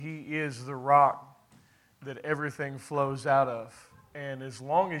He is the rock that everything flows out of. And as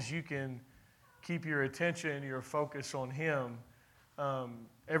long as you can keep your attention and your focus on Him,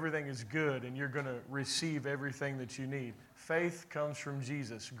 everything is good and you're going to receive everything that you need. Faith comes from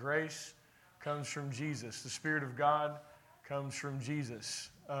Jesus. Grace comes from Jesus. The Spirit of God comes from Jesus.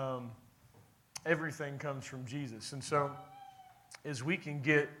 Everything comes from Jesus. And so as we can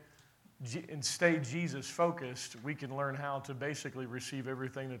get and stay Jesus focused, we can learn how to basically receive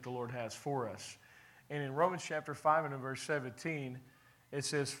everything that the Lord has for us. And in Romans chapter 5 and in verse 17, it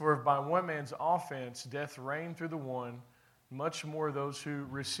says, "For if by one man's offense death reigned through the one, much more those who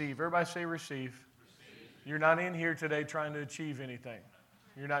receive." Everybody say receive. You're not in here today trying to achieve anything.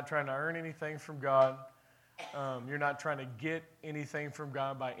 You're not trying to earn anything from God. You're not trying to get anything from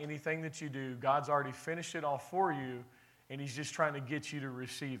God by anything that you do. God's already finished it all for you, and He's just trying to get you to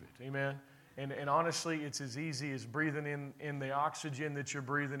receive it. Amen? And honestly, it's as easy as breathing in the oxygen that you're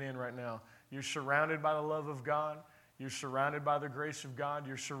breathing in right now. You're surrounded by the love of God. You're surrounded by the grace of God.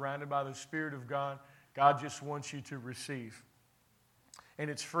 You're surrounded by the Spirit of God. God just wants you to receive. And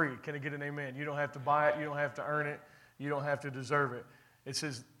it's free. Can I get an amen? You don't have to buy it. You don't have to earn it. You don't have to deserve it. It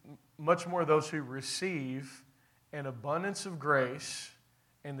says, much more those who receive an abundance of grace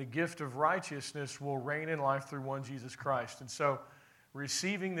and the gift of righteousness will reign in life through one Jesus Christ. And so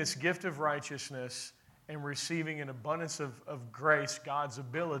receiving this gift of righteousness and receiving an abundance of grace, God's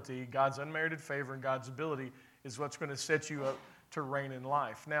ability, God's unmerited favor and God's ability is what's going to set you up to reign in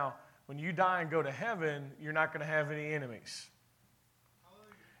life. Now, when you die and go to heaven, you're not going to have any enemies.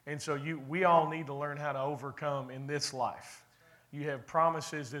 And so we all need to learn how to overcome in this life. You have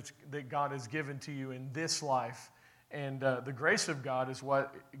promises that God has given to you in this life. And the grace of God is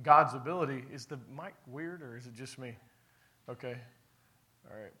what God's ability. Is the mic weird or is it just me? Okay.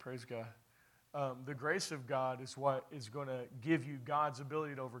 All right. Praise God. The grace of God is what is going to give you God's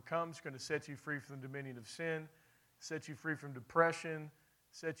ability to overcome. It's going to set you free from the dominion of sin, set you free from depression,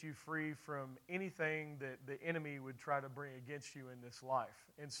 set you free from anything that the enemy would try to bring against you in this life.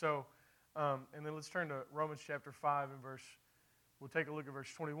 And so, and then let's turn to Romans chapter 5 and we'll take a look at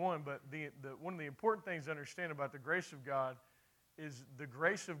verse 21. But one of the important things to understand about the grace of God is the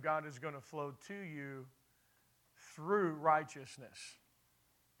grace of God is going to flow to you through righteousness.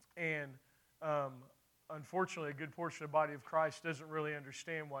 And unfortunately, a good portion of the body of Christ doesn't really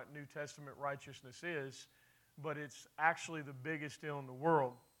understand what New Testament righteousness is, but it's actually the biggest deal in the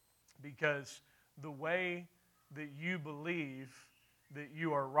world, because the way that you believe that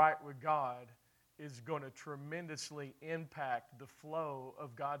you are right with God is going to tremendously impact the flow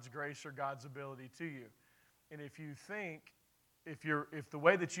of God's grace or God's ability to you. And if you think, if the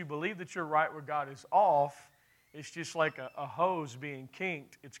way that you believe that you're right with God is off, it's just like a hose being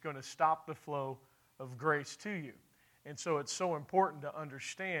kinked. It's going to stop the flow of grace to you. And so it's so important to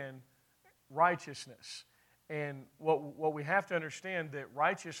understand righteousness. And what we have to understand, that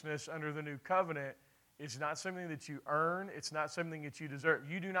righteousness under the new covenant is not something that you earn. It's not something that you deserve.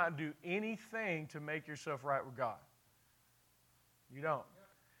 You do not do anything to make yourself right with God. You don't.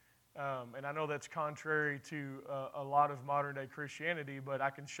 And I know that's contrary to a lot of modern-day Christianity, but I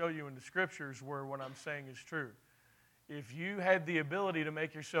can show you in the Scriptures where what I'm saying is true. If you had the ability to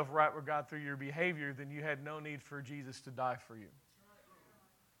make yourself right with God through your behavior, then you had no need for Jesus to die for you.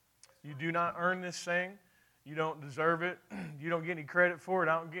 You do not earn this thing. You don't deserve it. You don't get any credit for it.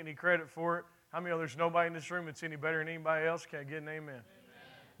 I don't get any credit for it. How many know there's nobody in this room that's any better than anybody else? Can I get an amen? Amen.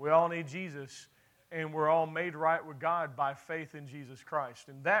 We all need Jesus, and we're all made right with God by faith in Jesus Christ.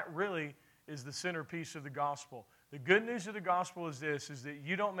 And that really is the centerpiece of the gospel. The good news of the gospel is this, is that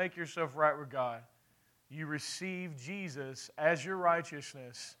you don't make yourself right with God. You receive Jesus as your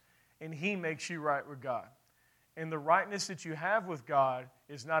righteousness, and He makes you right with God. And the rightness that you have with God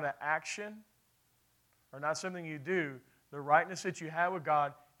is not an action or not something you do. The rightness that you have with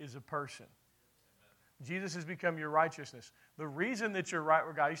God is a person. Jesus has become your righteousness. The reason that you're right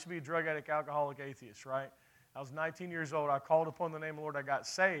with God, I used to be a drug addict, alcoholic, atheist, right? I was 19 years old. I called upon the name of the Lord. I got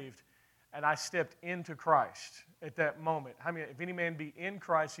saved, and I stepped into Christ at that moment. I mean, if any man be in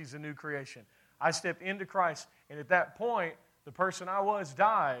Christ, he's a new creation. I stepped into Christ, and at that point, the person I was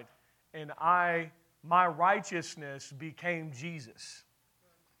died, and my righteousness became Jesus.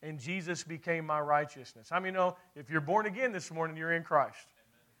 And Jesus became my righteousness. How many know if you're born again this morning, you're in Christ?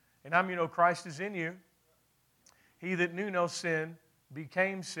 And how many know Christ is in you? He that knew no sin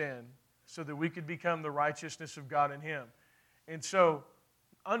became sin so that we could become the righteousness of God in Him. And so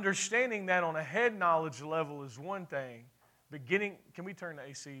understanding that on a head knowledge level is one thing. Can we turn the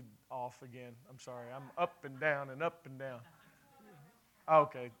AC off again? I'm sorry. I'm up and down and up and down.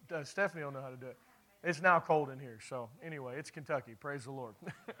 Okay. Stephanie will know how to do it. It's now cold in here. So anyway, it's Kentucky. Praise the Lord.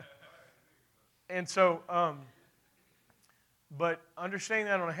 And so, but understanding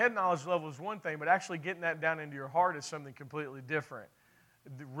that on a head knowledge level is one thing, but actually getting that down into your heart is something completely different.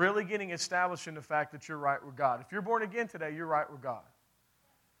 Really getting established in the fact that you're right with God. If you're born again today, you're right with God.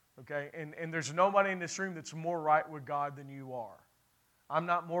 Okay? And there's nobody in this room that's more right with God than you are. I'm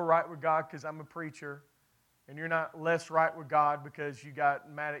not more right with God because I'm a preacher, and you're not less right with God because you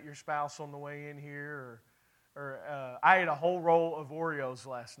got mad at your spouse on the way in here, or I ate a whole roll of Oreos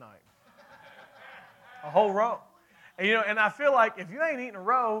last night. A whole row. And, and I feel like if you ain't eating a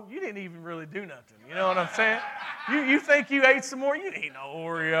row, you didn't even really do nothing. You know what I'm saying? You think you ate some more? You didn't eat no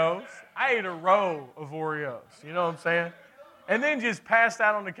Oreos. I ate a row of Oreos. You know what I'm saying? And then just passed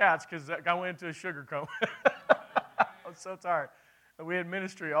out on the couch because I went into a sugar coma. I was so tired. We had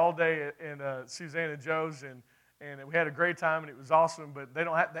ministry all day in Suzanne and Joe's, and we had a great time, and it was awesome, but they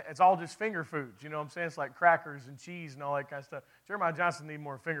don't have, it's all just finger foods. You know what I'm saying? It's like crackers and cheese and all that kind of stuff. Jeremiah Johnson need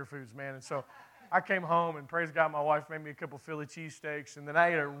more finger foods, man. And so I came home, and praise God, my wife made me a couple Philly cheesesteaks, and then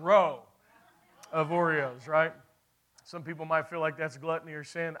I ate a row of Oreos, right? Some people might feel like that's gluttony or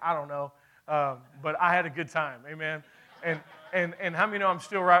sin. I don't know. But I had a good time, amen? And how many know I'm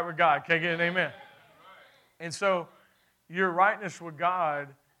still right with God? Can I get an amen? And so your rightness with God,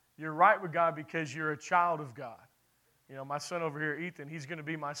 you're right with God because you're a child of God. My son over here, Ethan, he's going to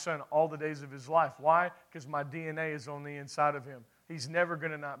be my son all the days of his life. Why? Because my DNA is on the inside of him. He's never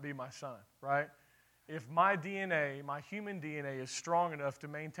going to not be my son, right? If my DNA, my human DNA, is strong enough to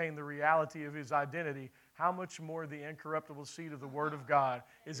maintain the reality of his identity, how much more the incorruptible seed of the Word of God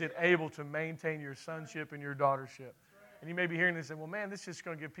is it able to maintain your sonship and your daughtership? And you may be hearing this and say, well, man, this is just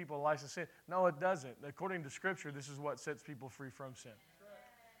going to give people a license to sin. No, it doesn't. According to Scripture, this is what sets people free from sin.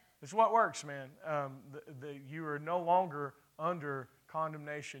 This is what works, man. You are no longer under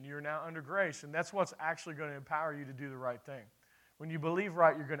condemnation. You're now under grace, and that's what's actually going to empower you to do the right thing. When you believe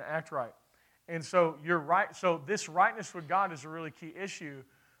right, you're going to act right. And so you're right. So this rightness with God is a really key issue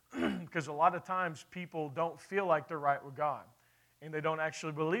because a lot of times people don't feel like they're right with God, and they don't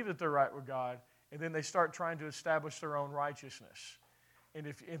actually believe that they're right with God, and then they start trying to establish their own righteousness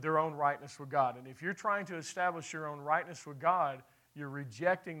and their own rightness with God. And if you're trying to establish your own rightness with God, you're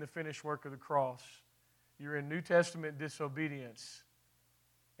rejecting the finished work of the cross. You're in New Testament disobedience,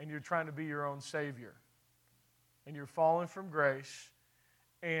 and you're trying to be your own Savior. And you're falling from grace,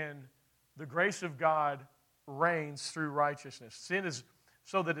 and the grace of God reigns through righteousness.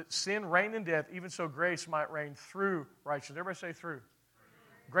 Sin reigned in death, even so grace might reign through righteousness. Everybody say through.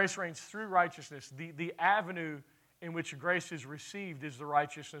 Grace reigns through righteousness. The avenue in which grace is received is the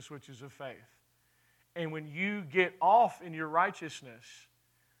righteousness which is of faith. And when you get off in your righteousness,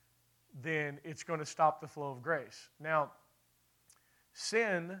 then it's going to stop the flow of grace. Now,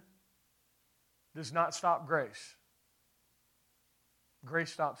 sin does not stop grace.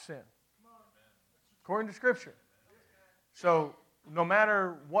 Grace stops sin. According to Scripture. So, no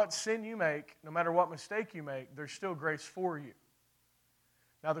matter what sin you make, no matter what mistake you make, there's still grace for you.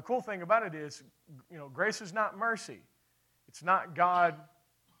 Now, the cool thing about it is, grace is not mercy. It's not God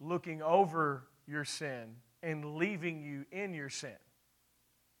looking over your sin and leaving you in your sin.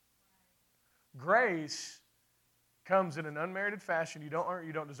 Grace comes in an unmerited fashion. You don't earn it,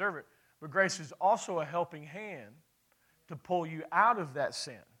 you don't deserve it. But grace is also a helping hand to pull you out of that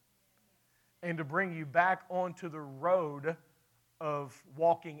sin and to bring you back onto the road of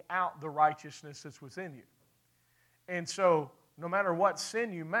walking out the righteousness that's within you. And so, no matter what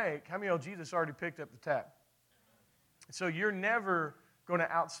sin you make, how many know Jesus already picked up the tab? So you're never going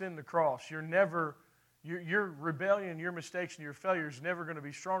to out-sin the cross. Your rebellion, your mistakes, and your failure is never going to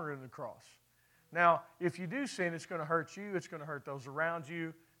be stronger than the cross. Now, if you do sin, it's going to hurt you. It's going to hurt those around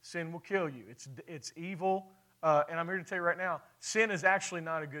you. Sin will kill you. It's evil. And I'm here to tell you right now, sin is actually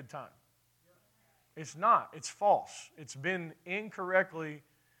not a good time. It's not. It's false. It's been incorrectly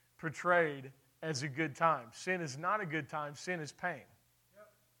portrayed as a good time. Sin is not a good time. Sin is pain. Yep,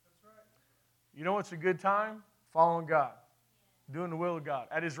 that's right. You know what's a good time? Following God. Doing the will of God.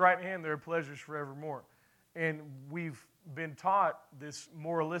 At His right hand there are pleasures forevermore. And we've been taught this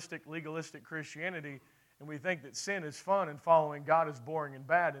moralistic, legalistic Christianity, and we think that sin is fun and following God is boring and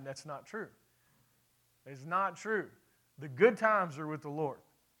bad, and that's not true. It's not true. The good times are with the Lord.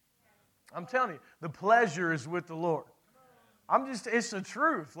 I'm telling you, the pleasure is with the Lord. It's the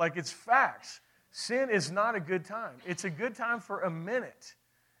truth. Like, it's facts. Sin is not a good time. It's a good time for a minute,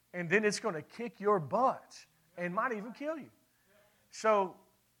 and then it's going to kick your butt and might even kill you. So,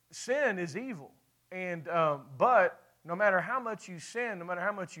 sin is evil. And but no matter how much you sin, no matter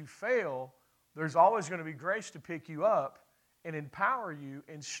how much you fail, there's always going to be grace to pick you up and empower you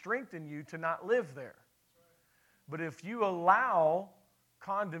and strengthen you to not live there. But if you allow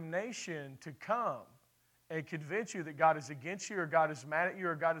condemnation to come and convince you that God is against you or God is mad at you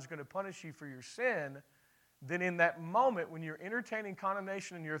or God is going to punish you for your sin, then in that moment when you're entertaining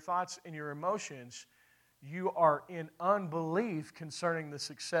condemnation in your thoughts and your emotions, you are in unbelief concerning the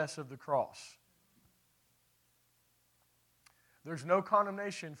success of the cross. There's no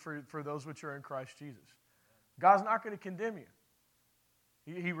condemnation for those which are in Christ Jesus. God's not going to condemn you.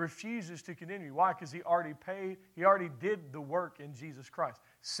 He refuses to condemn you. Why? Because He already did the work in Jesus Christ.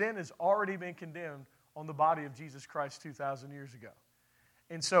 Sin has already been condemned on the body of Jesus Christ 2,000 years ago.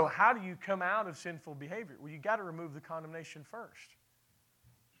 And so how do you come out of sinful behavior? Well, you got to remove the condemnation first.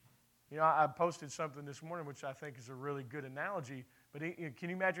 You know, I posted something this morning which I think is a really good analogy. But can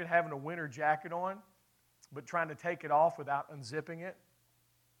you imagine having a winter jacket on, but trying to take it off without unzipping it?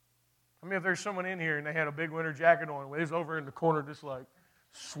 I mean, if there's someone in here and they had a big winter jacket on, and he's over in the corner just like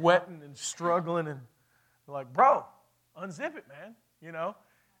sweating and struggling, and they're like, bro, unzip it, man, you know?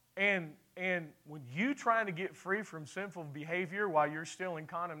 And when you trying to get free from sinful behavior while you're still in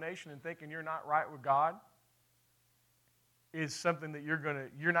condemnation and thinking you're not right with God is something that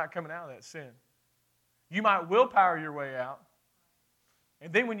you're not coming out of that sin. You might willpower your way out,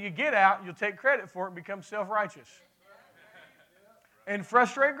 and then when you get out, you'll take credit for it and become self-righteous and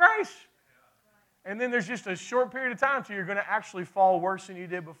frustrate grace. And then there's just a short period of time until you're going to actually fall worse than you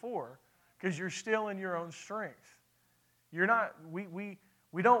did before because you're still in your own strength. You're not.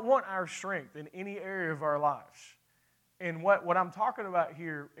 We don't want our strength in any area of our lives. And what I'm talking about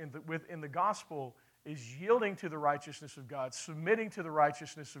here in the gospel is yielding to the righteousness of God, submitting to the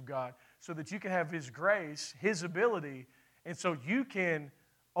righteousness of God so that you can have His grace, His ability, and so you can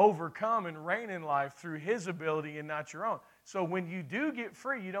overcome and reign in life through His ability and not your own. So when you do get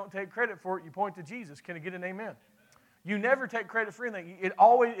free, you don't take credit for it. You point to Jesus. Can I get an amen? Amen. You never take credit for anything.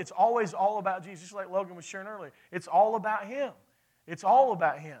 It's always all about Jesus, just like Logan was sharing earlier. It's all about Him. It's all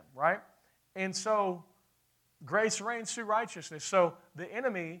about Him, right? And so grace reigns through righteousness. So the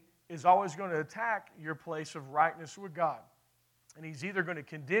enemy is always going to attack your place of rightness with God. And he's either going to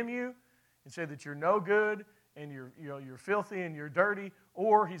condemn you and say that you're no good and you're filthy and you're dirty,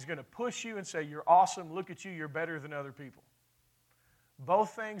 or he's going to push you and say you're awesome, look at you, you're better than other people.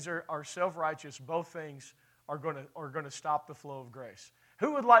 Both things are self-righteous. Both things are going to stop the flow of grace.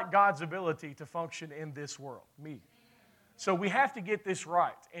 Who would like God's ability to function in this world? Me. So we have to get this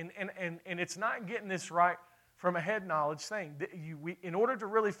right. And it's not getting this right from a head knowledge thing. In order to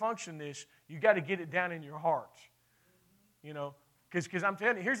really function this, you got to get it down in your heart. You know, because I'm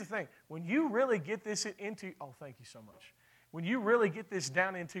telling you, here's the thing. When you really get this into, oh, thank you so much. When you really get this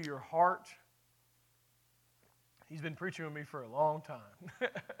down into your heart, he's been preaching with me for a long time.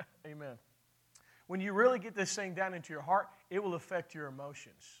 Amen. When you really get this thing down into your heart, it will affect your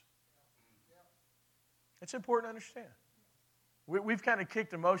emotions. It's important to understand. We've kind of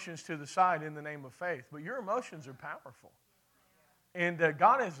kicked emotions to the side in the name of faith, but your emotions are powerful. And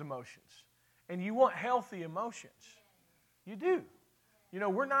God has emotions. And you want healthy emotions. You do. You know,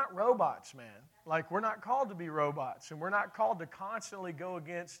 we're not robots, man. Like, we're not called to be robots, and we're not called to constantly go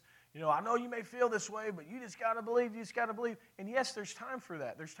against, you know, I know you may feel this way, but you just got to believe, you just got to believe. And yes, there's time for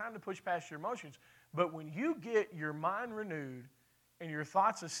that. There's time to push past your emotions. But when you get your mind renewed and your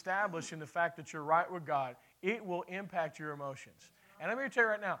thoughts established in the fact that you're right with God, it will impact your emotions. And I'm here to tell you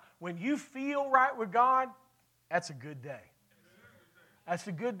right now, when you feel right with God, that's a good day. That's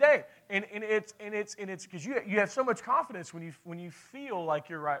a good day. And it's because you have so much confidence when you feel like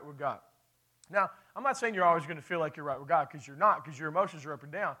you're right with God. Now, I'm not saying you're always going to feel like you're right with God, because you're not, because your emotions are up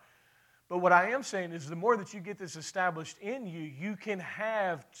and down. But what I am saying is the more that you get this established in you, you can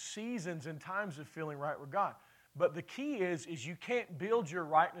have seasons and times of feeling right with God. But the key is you can't build your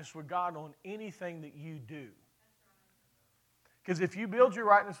rightness with God on anything that you do. Because if you build your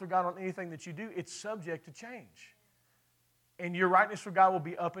rightness with God on anything that you do, it's subject to change. And your rightness with God will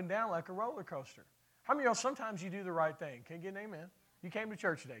be up and down like a roller coaster. How many of y'all, sometimes you do the right thing? Can you get an amen? You came to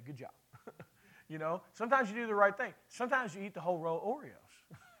church today. Good job. You know, sometimes you do the right thing. Sometimes you eat the whole row of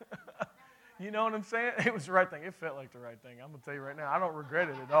Oreos. You know what I'm saying? It was the right thing. It felt like the right thing. I'm going to tell you right now, I don't regret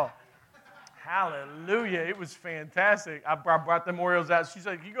it at all. Hallelujah. It was fantastic. I brought them Oreos out. She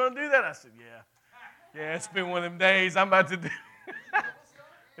said, you going to do that? I said, yeah. Yeah, it's been one of them days. I'm about to do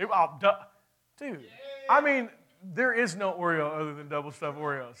it. Dude, I mean, there is no Oreo other than double stuffed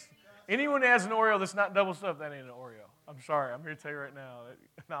Oreos. Anyone that has an Oreo that's not double stuffed, that ain't an Oreo. I'm sorry. I'm here to tell you right now.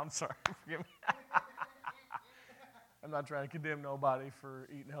 No, I'm sorry. Forgive me. I'm not trying to condemn nobody for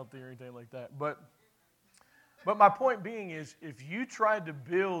eating healthy or anything like that. But my point being is, if you try to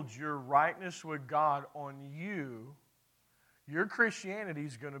build your rightness with God on you, your Christianity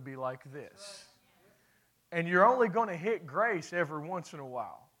is going to be like this. And you're only going to hit grace every once in a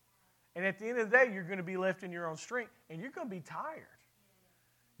while. And at the end of the day, you're going to be left in your own strength, and you're going to be tired.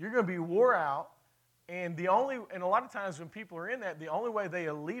 You're going to be wore out. And a lot of times when people are in that, the only way they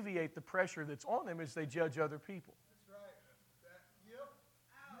alleviate the pressure that's on them is they judge other people. That's right. Yep.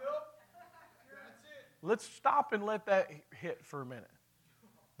 That's it. Let's stop and let that hit for a minute.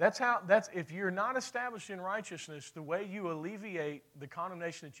 If you're not established in righteousness, the way you alleviate the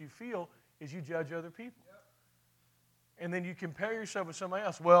condemnation that you feel is you judge other people. Yep. And then you compare yourself with somebody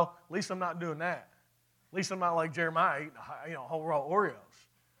else. Well, at least I'm not doing that. At least I'm not like Jeremiah eating a whole row of Oreos.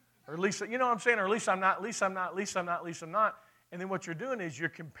 Or at least, you know what I'm saying? Or at least I'm not, at least I'm not, at least I'm not, at least I'm not. And then what you're doing is you're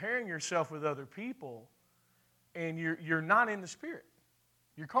comparing yourself with other people, and you're not in the Spirit.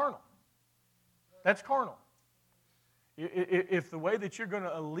 You're carnal. That's carnal. If the way that you're going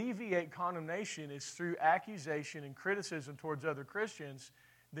to alleviate condemnation is through accusation and criticism towards other Christians,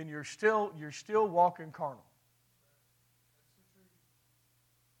 then you're still walking carnal.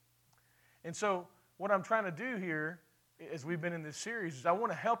 And so what I'm trying to do here, as we've been in this series, is I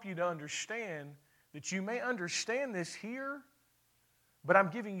want to help you to understand that you may understand this here, but I'm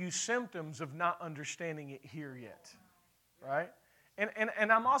giving you symptoms of not understanding it here yet. Right?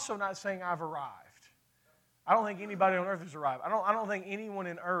 And I'm also not saying I've arrived. I don't think anybody on earth has arrived. I don't think anyone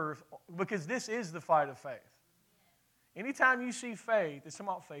in earth, because this is the fight of faith. Anytime you see faith, it's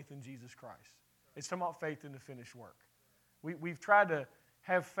about faith in Jesus Christ. It's about faith in the finished work. We've tried to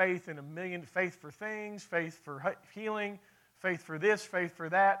have faith in faith for things, faith for healing, faith for this, faith for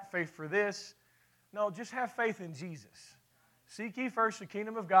that, faith for this. No, just have faith in Jesus. Seek ye first the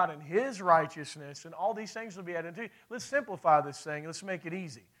kingdom of God and His righteousness, and all these things will be added to you. Let's simplify this thing. Let's make it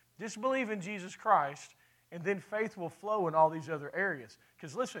easy. Just believe in Jesus Christ, and then faith will flow in all these other areas.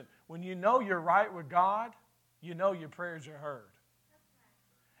 Because listen, when you know you're right with God, you know your prayers are heard.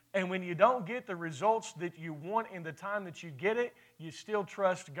 And when you don't get the results that you want in the time that you get it, you still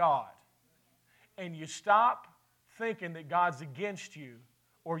trust God. And you stop thinking that God's against you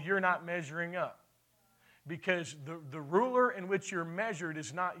or you're not measuring up. Because the ruler in which you're measured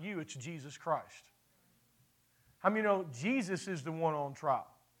is not you, it's Jesus Christ. How many know Jesus is the one on trial?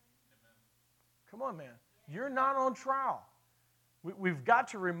 Come on, man. You're not on trial. We've got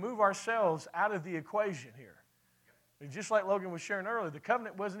to remove ourselves out of the equation here. Just like Logan was sharing earlier, the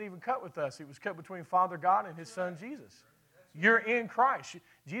covenant wasn't even cut with us. It was cut between Father God and His Son Jesus. You're in Christ.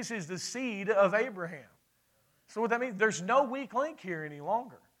 Jesus is the seed of Abraham. So what that means, there's no weak link here any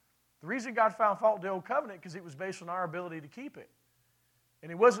longer. The reason God found fault with the old covenant because it was based on our ability to keep it.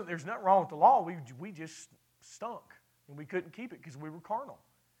 And there's nothing wrong with the law. We just stunk. And we couldn't keep it because we were carnal.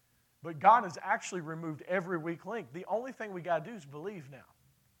 But God has actually removed every weak link. The only thing we got to do is believe now.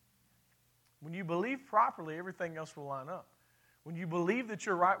 When you believe properly, everything else will line up. When you believe that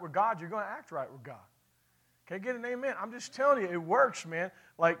you're right with God, you're going to act right with God. Okay, get an amen? I'm just telling you, it works, man.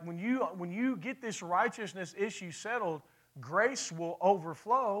 Like when you get this righteousness issue settled, grace will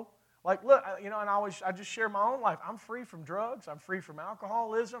overflow. Like, look, and I just share my own life. I'm free from drugs. I'm free from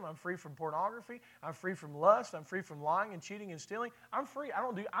alcoholism. I'm free from pornography. I'm free from lust. I'm free from lying and cheating and stealing. I'm free.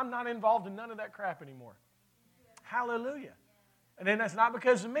 I'm not involved in none of that crap anymore. Hallelujah. And then that's not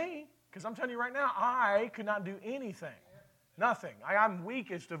because of me. Because I'm telling you right now, I could not do anything. Nothing. I'm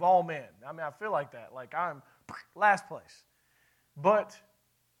weakest of all men. I mean, I feel like that. Like I'm last place. But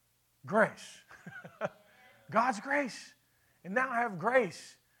grace. God's grace. And now I have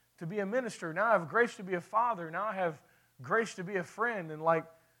grace to be a minister. Now I have grace to be a father. Now I have grace to be a friend. And like,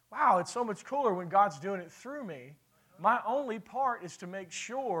 wow, it's so much cooler when God's doing it through me. My only part is to make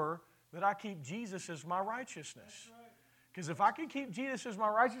sure that I keep Jesus as my righteousness. Because if I can keep Jesus as my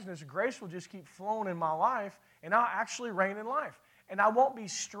righteousness, grace will just keep flowing in my life, and I'll actually reign in life. And I won't be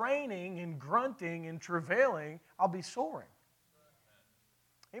straining and grunting and travailing. I'll be soaring.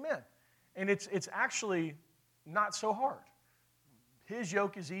 Amen. And it's actually not so hard. His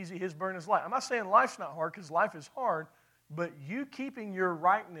yoke is easy, His burden is light. I'm not saying life's not hard, because life is hard, but you keeping your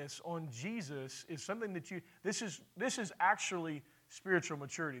rightness on Jesus is something that this is actually spiritual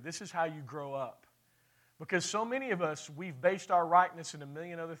maturity. This is how you grow up. Because so many of us, we've based our rightness in a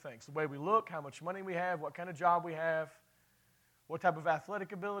million other things. The way we look, how much money we have, what kind of job we have, what type of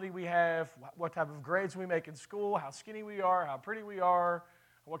athletic ability we have, what type of grades we make in school, how skinny we are, how pretty we are,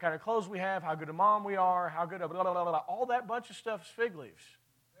 what kind of clothes we have, how good a mom we are, how good a blah, blah, blah, blah. All that bunch of stuff is fig leaves.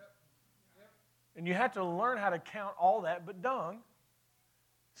 And you have to learn how to count all that but dung,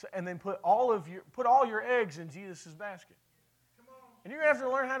 and then put all your eggs in Jesus' basket. And you're going to have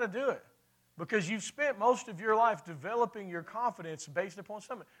to learn how to do it. Because you've spent most of your life developing your confidence based upon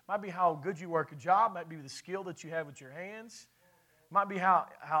something. It might be how good you work a job. Might be the skill that you have with your hands. Might be how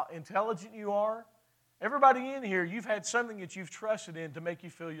intelligent you are. Everybody in here, you've had something that you've trusted in to make you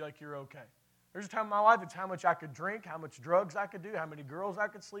feel like you're okay. There's a time in my life, it's how much I could drink, how much drugs I could do, how many girls I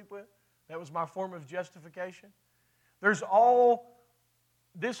could sleep with. That was my form of justification.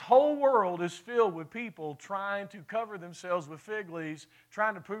 This whole world is filled with people trying to cover themselves with fig leaves,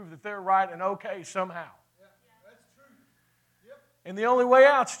 trying to prove that they're right and okay somehow. Yeah, that's true. Yep. And the only way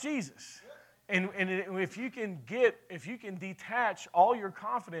out's Jesus. And if you can detach all your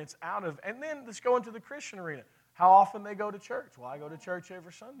confidence out of, and then let's go into the Christian arena. How often they go to church? Well, I go to church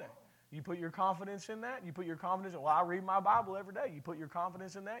every Sunday. You put your confidence in that. You put your confidence in, well, I read my Bible every day. You put your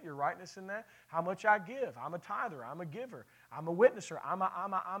confidence in that, your rightness in that. How much I give. I'm a tither. I'm a giver. I'm a witnesser. I'm a.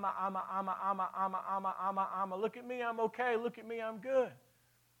 Look at me, I'm okay. Look at me, I'm good.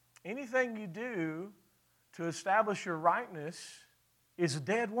 Anything you do to establish your rightness is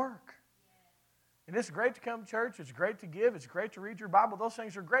dead work. And it's great to come to church. It's great to give. It's great to read your Bible. Those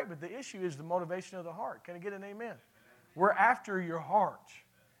things are great. But the issue is the motivation of the heart. Can I get an amen? We're after your heart.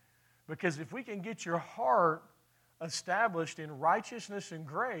 Because if we can get your heart established in righteousness and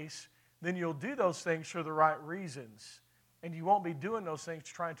grace, then you'll do those things for the right reasons. And you won't be doing those things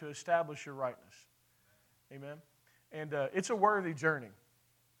trying to establish your rightness. Amen? And it's a worthy journey.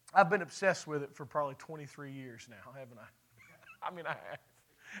 I've been obsessed with it for probably 23 years now, haven't I? I mean, I have.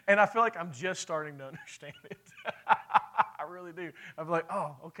 And I feel like I'm just starting to understand it. I really do. I'm like,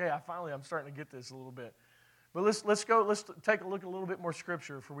 oh, okay, I'm starting to get this a little bit. But let's take a look at a little bit more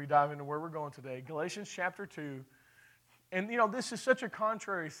scripture before we dive into where we're going today. Galatians chapter 2. And, this is such a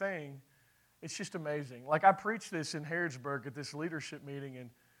contrary thing. It's just amazing. Like, I preached this in Harrodsburg at this leadership meeting, and,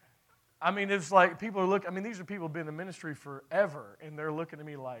 I mean, it's like people are looking, these are people who have been in the ministry forever, and they're looking at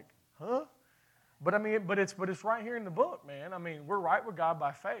me like, huh? But it's right here in the book, man. We're right with God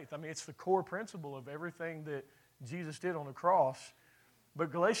by faith. It's the core principle of everything that Jesus did on the cross.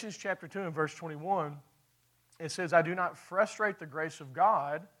 But Galatians chapter 2 and verse 21, it says, I do not frustrate the grace of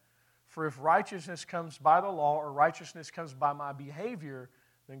God, for if righteousness comes by the law or righteousness comes by my behavior,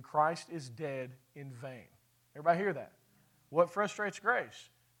 then Christ is dead in vain. Everybody hear that? What frustrates grace?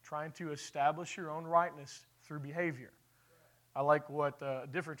 Trying to establish your own rightness through behavior. I like what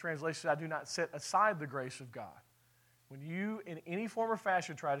different translations say, I do not set aside the grace of God. When you, in any form or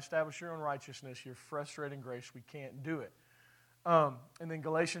fashion, try to establish your own righteousness, you're frustrating grace. We can't do it. And then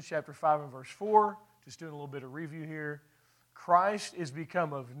Galatians chapter 5 and verse 4, just doing a little bit of review here. Christ is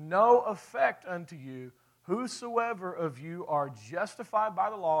become of no effect unto you, whosoever of you are justified by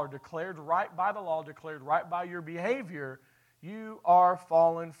the law or declared right by the law, declared right by your behavior, you are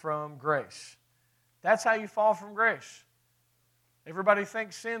fallen from grace. That's how you fall from grace. Everybody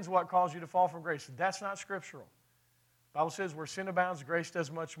thinks sin's what caused you to fall from grace. That's not scriptural. The Bible says where sin abounds, grace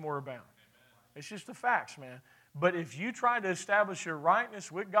does much more abound. Amen. It's just the facts, man. But if you try to establish your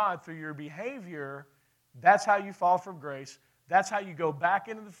rightness with God through your behavior, that's how you fall from grace. That's how you go back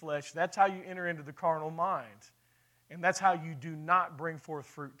into the flesh. That's how you enter into the carnal mind. And that's how you do not bring forth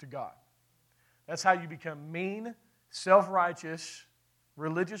fruit to God. That's how you become mean, self-righteous,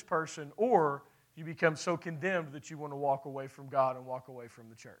 religious person, or you become so condemned that you want to walk away from God and walk away from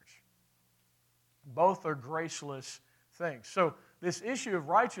the church. Both are graceless things. So this issue of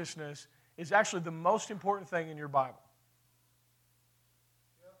righteousness is actually the most important thing in your Bible.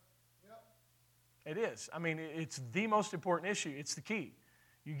 Yep. It is. It's the most important issue. It's the key.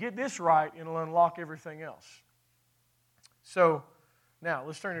 You get this right, it'll unlock everything else. So now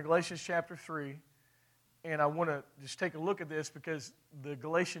let's turn to Galatians chapter 3. And I want to just take a look at this because the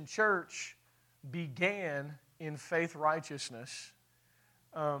Galatian church began in faith righteousness.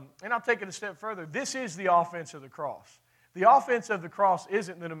 And I'll take it a step further. This is the offense of the cross. The offense of the cross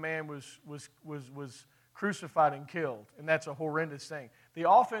isn't that a man was crucified and killed, and that's a horrendous thing. The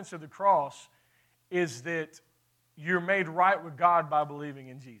offense of the cross is that you're made right with God by believing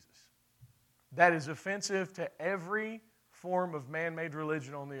in Jesus. That is offensive to every form of man-made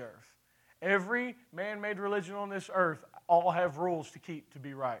religion on the earth. Every man-made religion on this earth all have rules to keep to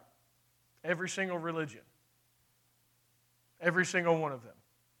be right. Every single religion. Every single one of them.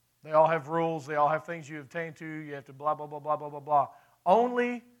 They all have rules. They all have things you obtain to. You have to blah, blah, blah, blah, blah, blah, blah.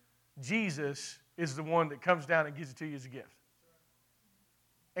 Only Jesus is the one that comes down and gives it to you as a gift.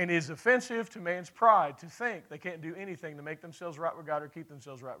 And it is offensive to man's pride to think they can't do anything to make themselves right with God or keep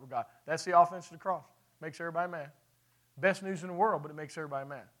themselves right with God. That's the offense of the cross. Makes everybody mad. Best news in the world, but it makes everybody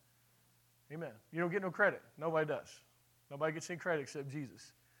mad. Amen. You don't get no credit. Nobody does. Nobody gets any credit except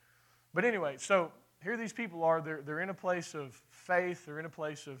Jesus. But anyway, so here these people are. They're in a place of faith. They're in a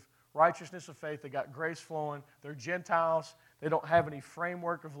place of righteousness of faith. They got grace flowing. They're Gentiles. They don't have any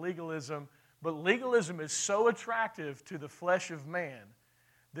framework of legalism. But legalism is so attractive to the flesh of man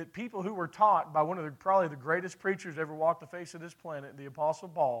that people who were taught by one of probably the greatest preachers ever walked the face of this planet, the Apostle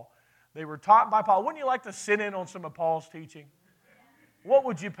Paul, they were taught by Paul. Wouldn't you like to sit in on some of Paul's teaching? What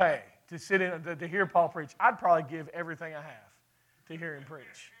would you pay to sit in to hear Paul preach? I'd probably give everything I have to hear him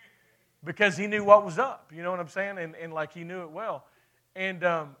preach, because he knew what was up. You know what I'm saying? And like he knew it well. And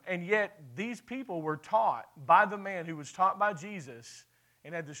yet these people were taught by the man who was taught by Jesus,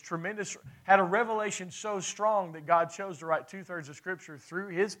 and had a revelation so strong that God chose to write 2/3 of Scripture through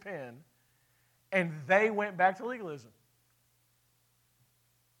his pen, and they went back to legalism.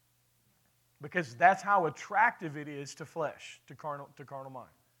 Because that's how attractive it is to flesh, to carnal mind.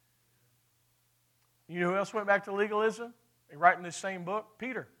 You know who else went back to legalism? Writing this same book?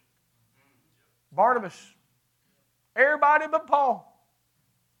 Peter. Barnabas. Everybody but Paul.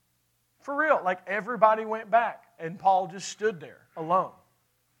 For real, like everybody went back, and Paul just stood there alone.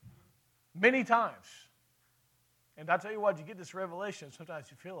 Many times. And I tell you what, you get this revelation, sometimes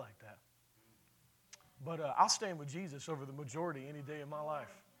you feel like that. But I'll stand with Jesus over the majority any day of my life.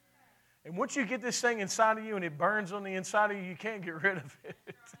 And once you get this thing inside of you and it burns on the inside of you, you can't get rid of it.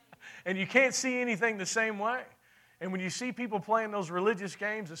 And you can't see anything the same way. And when you see people playing those religious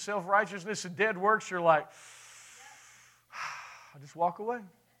games of self-righteousness and dead works, you're like, I just walk away.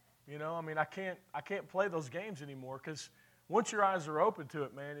 You know, I mean, I can't play those games anymore, because once your eyes are open to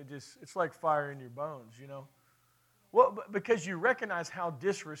it, man, it's like fire in your bones, you know. Well, because you recognize how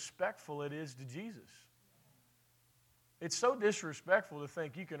disrespectful it is to Jesus. It's so disrespectful to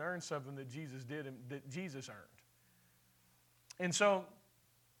think you can earn something that Jesus did and that Jesus earned. And so,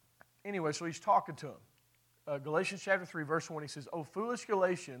 anyway, so he's talking to him. Galatians chapter 3, verse 1, he says, "O foolish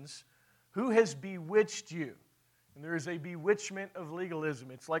Galatians, who has bewitched you?" And there is a bewitchment of legalism.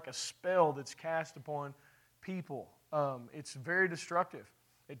 It's like a spell that's cast upon people. It's very destructive.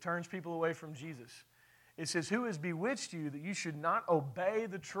 It turns people away from Jesus. It says, "Who has bewitched you that you should not obey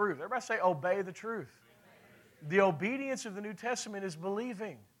the truth?" Everybody say, obey the truth. The obedience of the New Testament is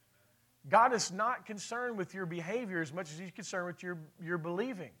believing. God is not concerned with your behavior as much as He's concerned with your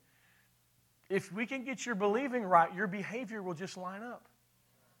believing. If we can get your believing right, your behavior will just line up.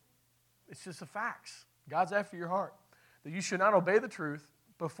 It's just the facts. God's after your heart. That you should not obey the truth,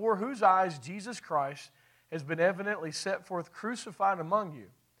 before whose eyes Jesus Christ has been evidently set forth crucified among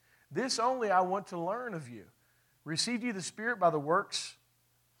you. This only I want to learn of you. Received you the Spirit by the works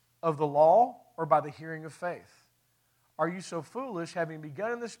of the law, or by the hearing of faith? Are you so foolish, having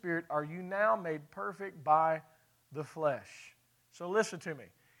begun in the Spirit, are you now made perfect by the flesh? So listen to me.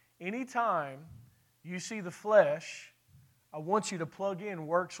 Anytime you see the flesh, I want you to plug in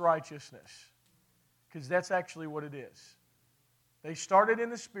works righteousness, because that's actually what it is. They started in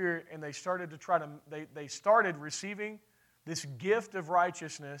the Spirit, and they started to they started receiving this gift of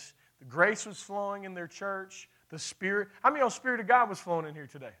righteousness. The grace was flowing in their church. The Spirit, how many of the Spirit of God was flowing in here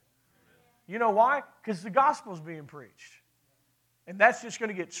today? You know why? Because the gospel is being preached. And that's just going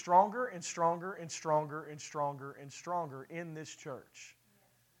to get stronger and stronger and stronger and stronger and stronger in this church.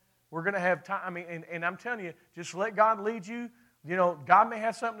 We're going to have time. I mean, and I'm telling you, just let God lead you. You know, God may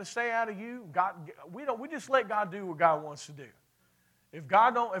have something to say out of you. We just let God do what God wants to do. If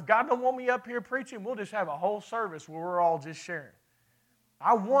God don't want me up here preaching, we'll just have a whole service where we're all just sharing.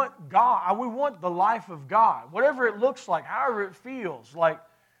 I want God. We want the life of God. Whatever it looks like, however it feels, like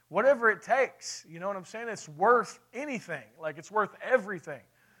whatever it takes. You know what I'm saying? It's worth anything. Like it's worth everything.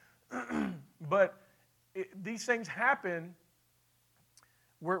 But these things happen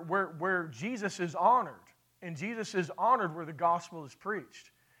where Jesus is honored. And Jesus is honored where the gospel is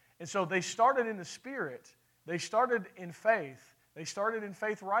preached. And so they started in the Spirit. They started in faith. They started in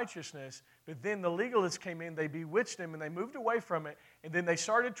faith righteousness. But then the legalists came in. They bewitched them and they moved away from it. And then they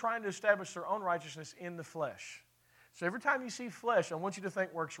started trying to establish their own righteousness in the flesh. So every time you see flesh, I want you to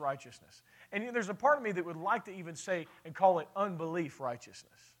think works righteousness. And there's a part of me that would like to even say and call it unbelief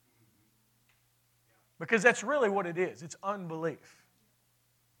righteousness. Because that's really what it is. It's unbelief.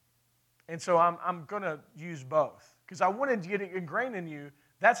 And so I'm going to use both. Because I wanted to get it ingrained in you.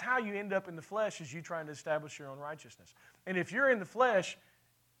 That's how you end up in the flesh, is you trying to establish your own righteousness. And if you're in the flesh,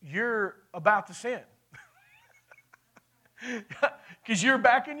 you're about to sin. Because you're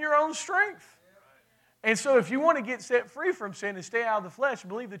back in your own strength. And so if you want to get set free from sin and stay out of the flesh,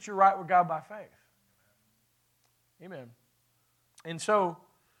 believe that you're right with God by faith. Amen. And so,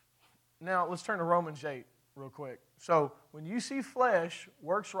 now let's turn to Romans 8 real quick. So, when you see flesh,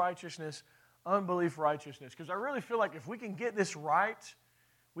 works righteousness, unbelief righteousness. Because I really feel like if we can get this right,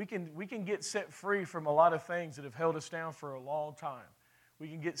 we can get set free from a lot of things that have held us down for a long time. We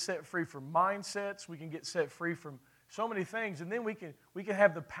can get set free from mindsets. We can get set free from so many things, and then we can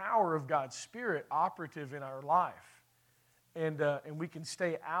have the power of God's Spirit operative in our life, and we can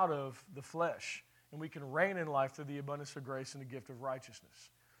stay out of the flesh, and we can reign in life through the abundance of grace and the gift of righteousness.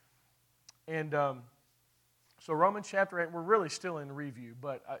 And so Romans chapter 8, we're really still in review,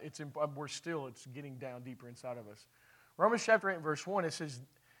 but it's getting down deeper inside of us. Romans chapter 8 verse 1, it says,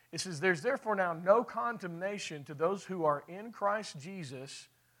 there's therefore now no condemnation to those who are in Christ Jesus,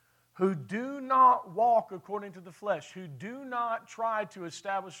 who do not walk according to the flesh, who do not try to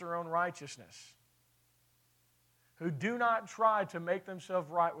establish their own righteousness, who do not try to make themselves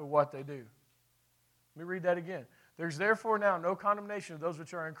right with what they do. Let me read that again. There's therefore now no condemnation of those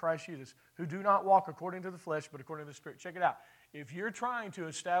which are in Christ Jesus, who do not walk according to the flesh, but according to the Spirit. Check it out. If you're trying to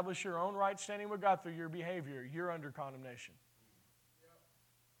establish your own right standing with God through your behavior, you're under condemnation.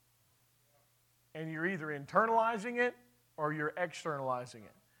 And you're either internalizing it or you're externalizing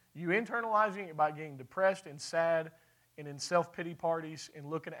it. You internalizing it by getting depressed and sad and in self-pity parties and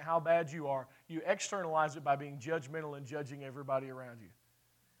looking at how bad you are. You externalize it by being judgmental and judging everybody around you.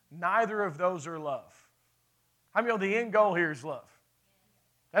 Neither of those are love. I mean, the end goal here is love.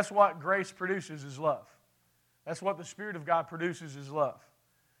 That's what grace produces, is love. That's what the Spirit of God produces, is love.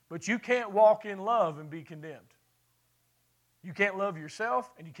 But you can't walk in love and be condemned. You can't love yourself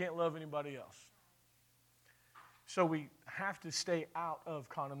and you can't love anybody else. So we have to stay out of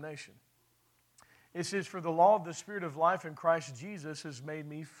condemnation. It says, for the law of the Spirit of life in Christ Jesus has made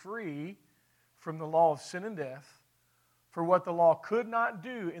me free from the law of sin and death, for what the law could not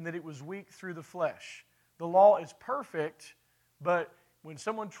do in that it was weak through the flesh. The law is perfect, but when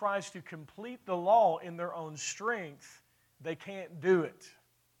someone tries to complete the law in their own strength, they can't do it.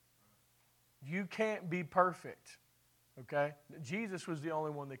 You can't be perfect, okay? Jesus was the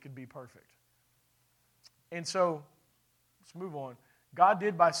only one that could be perfect. And so, let's move on. God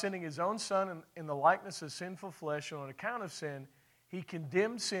did by sending His own Son in the likeness of sinful flesh, and on account of sin, He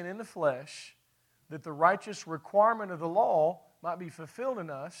condemned sin in the flesh, that the righteous requirement of the law might be fulfilled in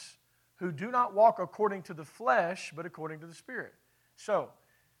us, who do not walk according to the flesh, but according to the Spirit. So,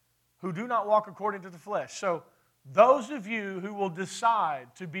 who do not walk according to the flesh. So, those of you who will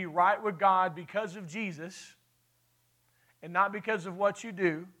decide to be right with God because of Jesus, and not because of what you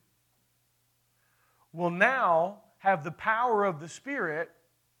do, will now have the power of the Spirit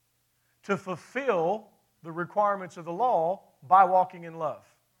to fulfill the requirements of the law by walking in love.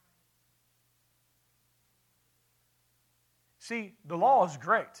 See, the law is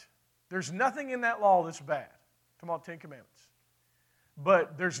great. There's nothing in that law that's bad. Talking about 10 Commandments.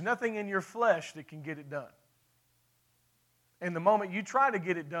 But there's nothing in your flesh that can get it done. And the moment you try to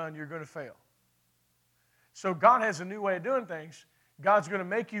get it done, you're going to fail. So God has a new way of doing things. God's going to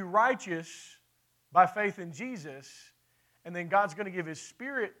make you righteous by faith in Jesus, and then God's going to give His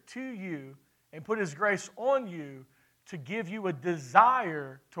Spirit to you and put His grace on you to give you a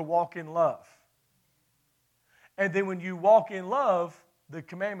desire to walk in love. And then when you walk in love, the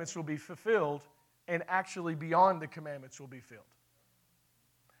commandments will be fulfilled, and actually beyond the commandments will be filled.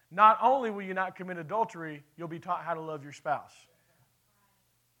 Not only will you not commit adultery, you'll be taught how to love your spouse.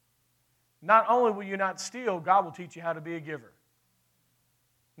 Not only will you not steal, God will teach you how to be a giver.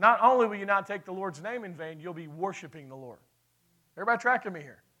 Not only will you not take the Lord's name in vain, you'll be worshiping the Lord. Everybody tracking me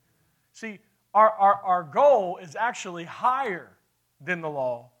here? See, our goal is actually higher than the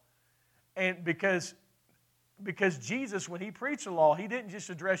law. And because Jesus, when He preached the law, He didn't just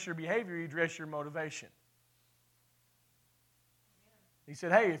address your behavior, He addressed your motivation. He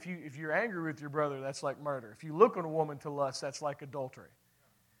said, hey, if you're angry with your brother, that's like murder. If you look on a woman to lust, that's like adultery.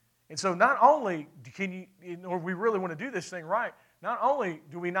 And so not only or we really want to do this thing right, not only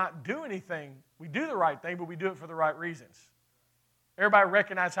do we not do anything, we do the right thing, but we do it for the right reasons. Everybody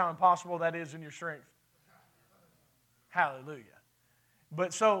recognize how impossible that is in your strength? Hallelujah.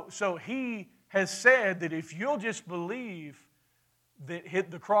 But so He has said that if you'll just believe that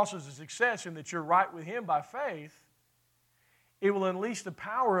the cross is a success and that you're right with Him by faith, it will unleash the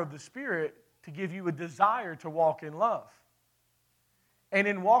power of the Spirit to give you a desire to walk in love. And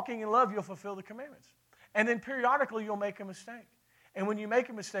in walking in love, you'll fulfill the commandments. And then periodically, you'll make a mistake. And when you make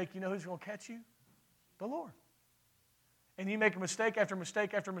a mistake, you know who's going to catch you? The Lord. And you make a mistake after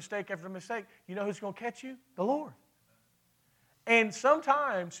mistake after mistake after mistake, you know who's going to catch you? The Lord. And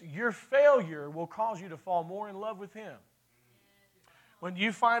sometimes your failure will cause you to fall more in love with Him. When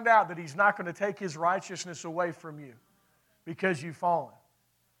you find out that He's not going to take His righteousness away from you because you've fallen.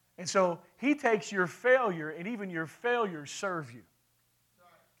 And so He takes your failure, and even your failures serve you.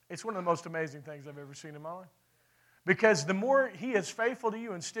 It's one of the most amazing things I've ever seen in my life. Because the more He is faithful to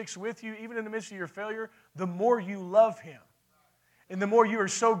you and sticks with you, even in the midst of your failure, the more you love Him. And the more you are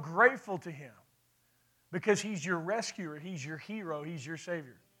so grateful to Him Because He's your rescuer. He's your hero. He's your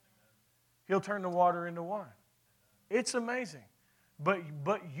Savior. He'll turn the water into wine. It's amazing. But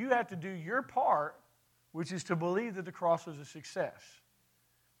you have to do your part, which is to believe that the cross was a success.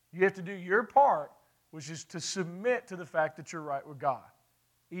 You have to do your part, which is to submit to the fact that you're right with God.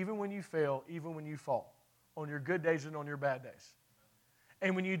 Even when you fail, even when you fall. On your good days and on your bad days.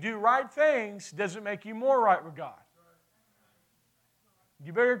 And when you do right things, doesn't make you more right with God.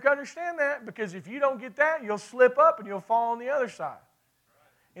 You better understand that, because if you don't get that, you'll slip up and you'll fall on the other side.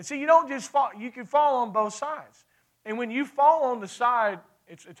 And see, you don't just fall, you can fall on both sides. And when you fall on the side,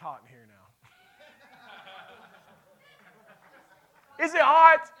 it's hot in here now. Is it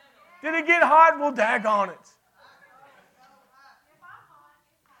hot? Did it get hot? Well, daggone it.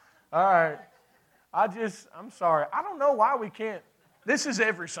 All right. I'm sorry. I don't know why we can't. This is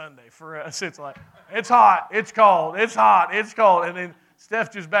every Sunday for us. It's like, it's hot, it's cold, it's hot, it's cold. And then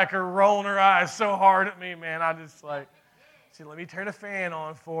Steph just back here rolling her eyes so hard at me, man. I just like, see, let me turn the fan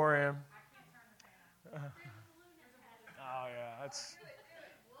on for him. Oh, yeah, that's,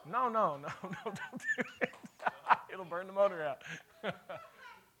 no, don't do it. It'll burn the motor out.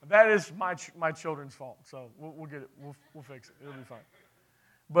 That is my children's fault, so we'll get it. We'll fix it. It'll be fine.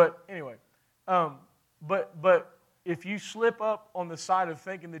 But anyway, but if you slip up on the side of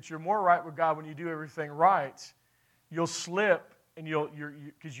thinking that you're more right with God when you do everything right, you'll slip, and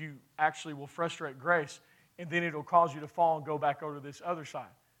because you actually will frustrate grace, and then it'll cause you to fall and go back over to this other side.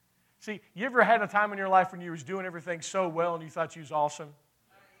 See, you ever had a time in your life when you was doing everything so well and you thought you was awesome?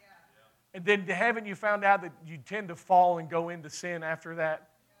 And then haven't you found out that you tend to fall and go into sin after that?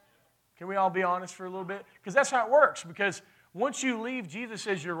 Can we all be honest for a little bit? Because that's how it works. Because once you leave Jesus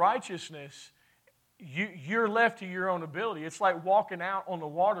as your righteousness, you're left to your own ability. It's like walking out on the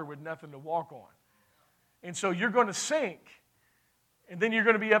water with nothing to walk on. And so you're going to sink. And then you're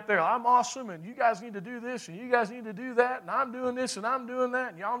going to be up there, I'm awesome, and you guys need to do this, and you guys need to do that, and I'm doing this, and I'm doing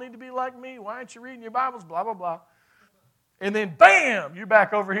that, and y'all need to be like me. Why aren't you reading your Bibles? Blah, blah, blah. And then, bam, you're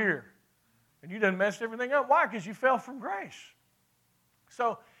back over here. And you done messed everything up. Why? Because you fell from grace.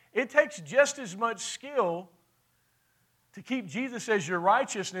 So it takes just as much skill to keep Jesus as your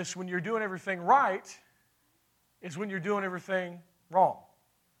righteousness when you're doing everything right as when you're doing everything wrong.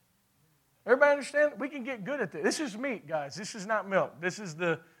 Everybody understand? We can get good at this. This is meat, guys. This is not milk. This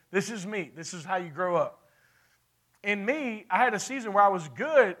is meat. This is how you grow up. In me, I had a season where I was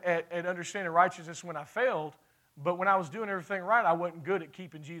good at understanding righteousness when I failed, but when I was doing everything right, I wasn't good at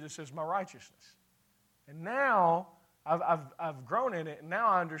keeping Jesus as my righteousness. And now I've grown in it, and now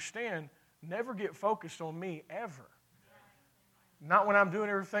I understand, never get focused on me ever. Not when I'm doing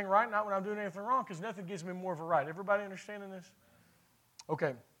everything right, not when I'm doing anything wrong, because nothing gives me more of a right. Everybody understanding this?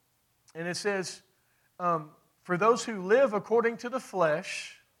 Okay. And it says, for those who live according to the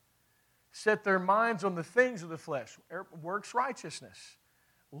flesh, set their minds on the things of the flesh. Works righteousness.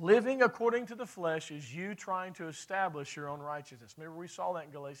 Living according to the flesh is you trying to establish your own righteousness. Remember, we saw that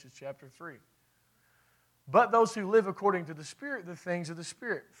in Galatians chapter 3. But those who live according to the Spirit, the things of the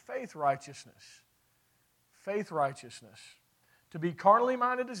Spirit. Faith righteousness. Faith righteousness. To be carnally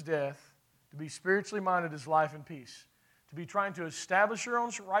minded is death. To be spiritually minded is life and peace. To be trying to establish your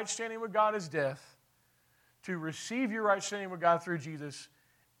own right standing with God is death. To receive your right standing with God through Jesus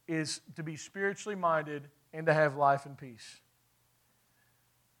is to be spiritually minded and to have life and peace.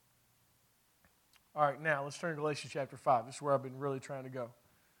 All right, now let's turn to Galatians chapter 5. This is where I've been really trying to go.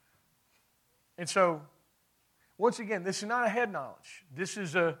 And so, once again, this is not a head knowledge. This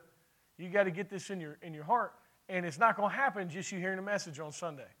is you got to get this in your heart. And it's not going to happen just you hearing a message on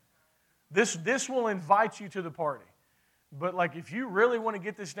Sunday. This will invite you to the party. But like if you really want to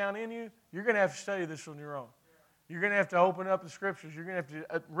get this down in you, you're going to have to study this on your own. You're going to have to open up the Scriptures. You're going to have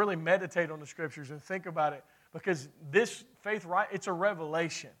to really meditate on the Scriptures and think about it. Because this faith, it's a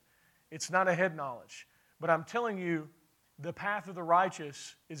revelation. It's not a head knowledge. But I'm telling you, the path of the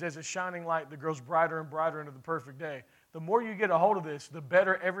righteous is as a shining light that grows brighter and brighter into the perfect day. The more you get a hold of this, the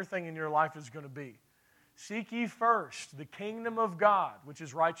better everything in your life is going to be. Seek ye first the kingdom of God, which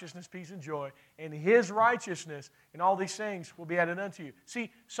is righteousness, peace, and joy, and His righteousness, and all these things will be added unto you.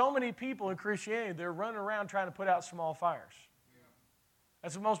 See, so many people in Christianity, they're running around trying to put out small fires. Yeah.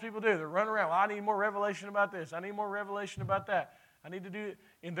 That's what most people do. They're running around, well, I need more revelation about this. I need more revelation about that. I need to do it.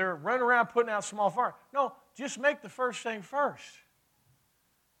 And they're running around putting out small fires. No, just make the first thing first.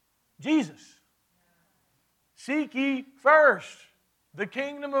 Jesus. Seek ye first the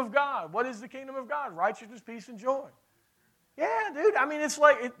kingdom of God. What is the kingdom of God? Righteousness, peace, and joy. Yeah, dude. I mean, it's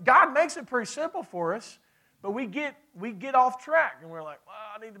like God makes it pretty simple for us, but we get off track, and we're like, well,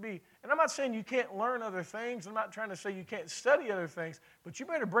 I need to be. And I'm not saying you can't learn other things. I'm not trying to say you can't study other things, but you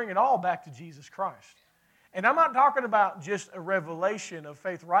better bring it all back to Jesus Christ. And I'm not talking about just a revelation of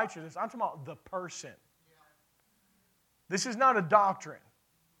faith righteousness. I'm talking about the person. This is not a doctrine.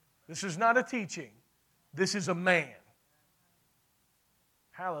 This is not a teaching. This is a man.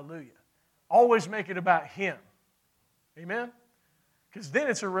 Hallelujah. Always make it about him. Amen? Because then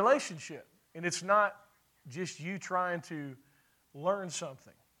it's a relationship. And it's not just you trying to learn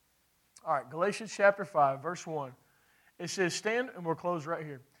something. All right, Galatians chapter 5, verse 1. It says, stand, and we'll close right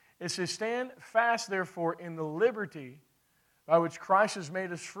here. It says, stand fast, therefore, in the liberty by which Christ has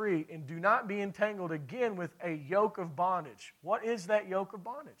made us free, and do not be entangled again with a yoke of bondage. What is that yoke of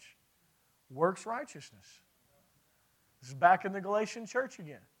bondage? Works righteousness. This is back in the Galatian church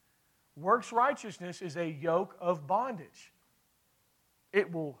again. Works righteousness is a yoke of bondage.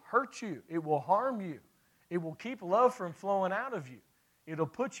 It will hurt you. It will harm you. It will keep love from flowing out of you. It'll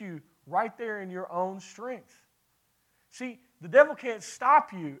put you right there in your own strength. See, the devil can't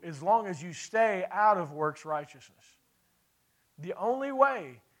stop you as long as you stay out of works righteousness. The only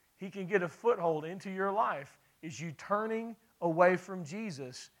way he can get a foothold into your life is you turning away from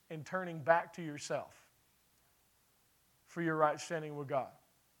Jesus and turning back to yourself for your right standing with God.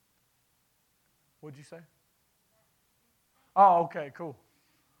 What'd you say? Oh, okay, cool.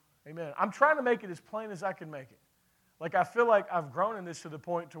 Amen. I'm trying to make it as plain as I can make it. Like, I feel like I've grown in this to the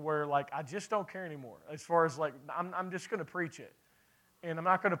point to where, like, I just don't care anymore. As far as, like, I'm just going to preach it. And I'm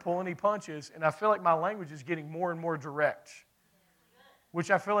not going to pull any punches. And I feel like my language is getting more and more direct. Which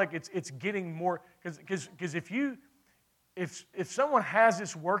I feel like it's getting more, because if someone has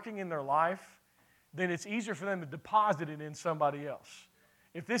this working in their life, then it's easier for them to deposit it in somebody else.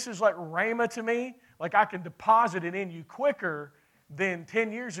 If this is like rhema to me, like I can deposit it in you quicker than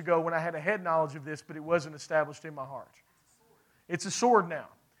 10 years ago when I had a head knowledge of this, but it wasn't established in my heart. It's a sword now.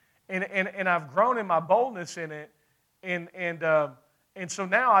 And I've grown in my boldness in it, and so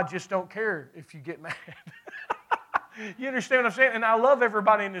now I just don't care if you get mad. You understand what I'm saying? And I love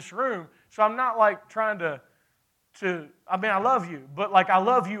everybody in this room, so I'm not like trying to I mean, I love you, but like I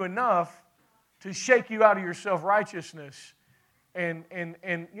love you enough to shake you out of your self-righteousness. And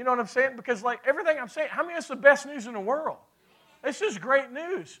you know what I'm saying? Because like everything I'm saying, how many is the best news in the world? It's just great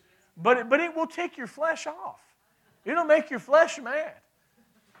news. But it will take your flesh off. It'll make your flesh mad.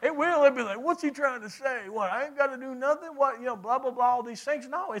 It will. It'll be like, what's he trying to say? What, I ain't got to do nothing? What, you know, blah, blah, blah, all these things.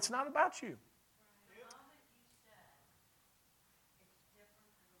 No, it's not about you.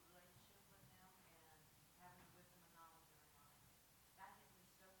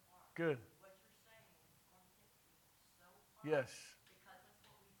 Good. What you're saying is going to hit people so hard. Yes. Because that's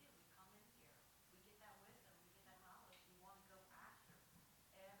what we do. We come in here. We get that wisdom. We get that knowledge. We want to go after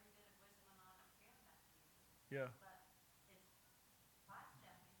every bit of wisdom and understand that Jesus. Yeah. But it's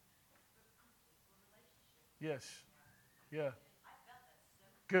bystepping the relationship. Yes. Yeah. I felt that so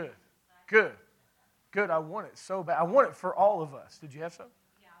Good. Good. Good. I want it so bad. I want it for all of us. Did you have something?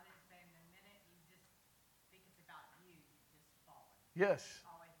 Yeah, I was just saying the minute you just think it's about you, you just fall. Yes.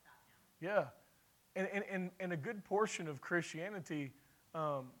 Yeah. And a good portion of Christianity,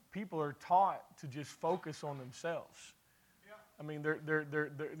 people are taught to just focus on themselves. Yeah. I mean, they're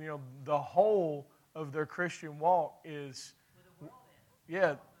you know, the whole of their Christian walk is,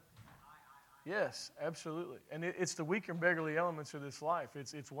 yeah, yes, absolutely. And it's the weak and beggarly elements of this life.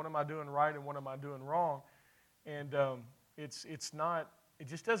 It's what am I doing right and what am I doing wrong, and it's not. It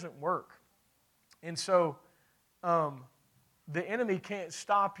just doesn't work. And so, the enemy can't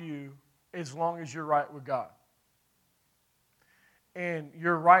stop you as long as you're right with God. And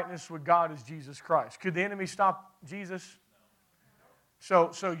your rightness with God is Jesus Christ. Could the enemy stop Jesus?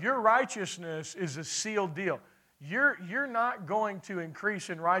 So your righteousness is a sealed deal. You're not going to increase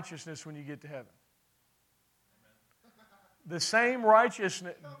in righteousness when you get to heaven. The same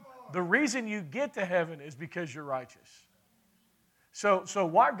righteousness, the reason you get to heaven is because you're righteous. So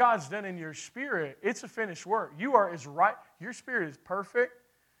what God's done in your spirit, it's a finished work. You are as right, your spirit is perfect.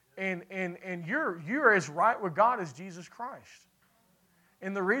 And you're as right with God as Jesus Christ.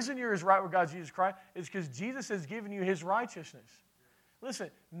 And the reason you're as right with God as Jesus Christ is because Jesus has given you His righteousness.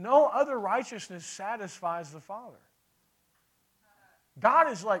 Listen, no other righteousness satisfies the Father. God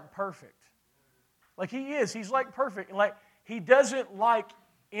is like perfect. Like He is. He's like perfect. And like He doesn't like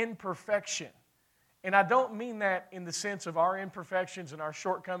imperfection. And I don't mean that in the sense of our imperfections and our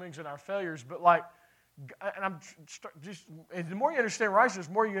shortcomings and our failures, but like, and I'm just, and the more you understand righteousness,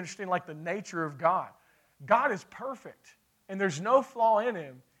 the more you understand like the nature of God. God is perfect, and there's no flaw in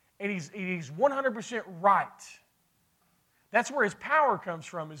Him, and He's 100% right. That's where His power comes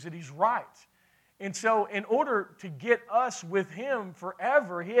from, is that He's right. And so in order to get us with Him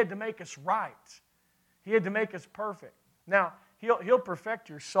forever, He had to make us right. He had to make us perfect. Now, He'll perfect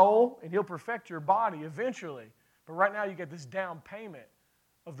your soul and He'll perfect your body eventually. But right now you get this down payment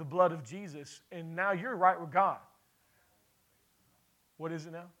of the blood of Jesus, and now you're right with God. What is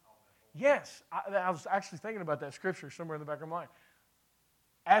it now? Yes. I was actually thinking about that scripture somewhere in the back of my mind.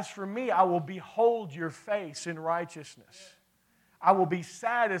 As for me, I will behold your face in righteousness. I will be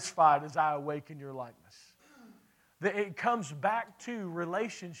satisfied as I awaken your likeness. It comes back to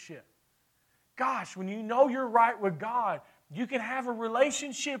relationship. Gosh, when you know you're right with God, you can have a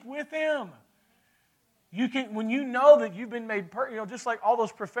relationship with Him. You can, when you know that you've been made just like all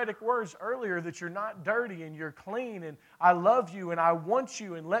those prophetic words earlier, that you're not dirty and you're clean, and I love you and I want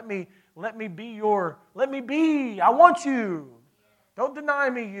you, and let me be, I want you. Don't deny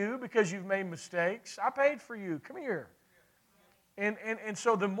me you because you've made mistakes. I paid for you. Come here. And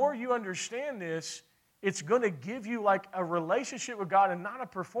so the more you understand this, it's going to give you like a relationship with God and not a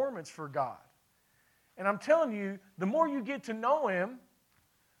performance for God. And I'm telling you, the more you get to know Him,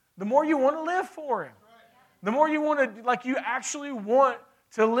 the more you want to live for Him. The more you want to, like, you actually want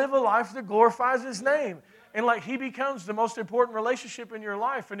to live a life that glorifies His name. And like He becomes the most important relationship in your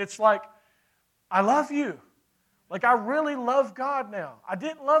life. And it's like, I love you. Like, I really love God now. I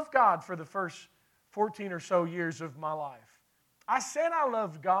didn't love God for the first 14 or so years of my life. I said I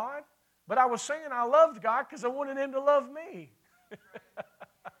loved God, but I was saying I loved God because I wanted Him to love me.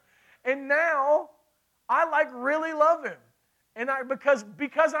 And now, I like really love Him. And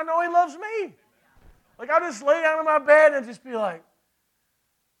because I know He loves me. Like, I just lay down in my bed and just be like,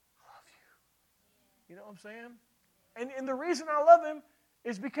 I love you. You know what I'm saying? And the reason I love Him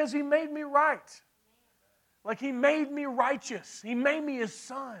is because He made me right. Like, He made me righteous. He made me His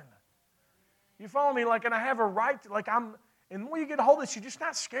son. You follow me? Like, and I have a right to, like, and the more you get a hold of this, you're just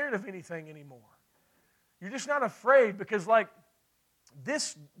not scared of anything anymore. You're just not afraid because, like,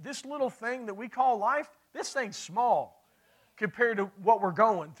 this little thing that we call life, this thing's small compared to what we're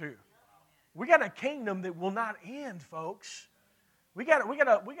going through. We got a kingdom that will not end, folks. We got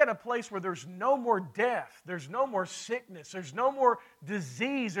a place where there's no more death, there's no more sickness, there's no more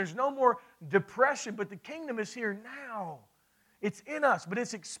disease, there's no more depression, but the kingdom is here now. It's in us, but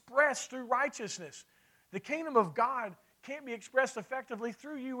it's expressed through righteousness. The kingdom of God can't be expressed effectively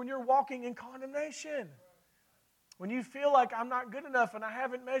through you when you're walking in condemnation. When you feel like I'm not good enough and I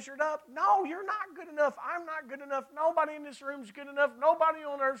haven't measured up, no, you're not good enough. I'm not good enough. Nobody in this room is good enough. Nobody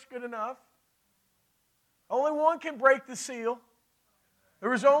on earth is good enough. Only one can break the seal. There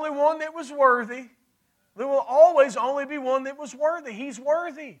was only one that was worthy. There will always only be one that was worthy. He's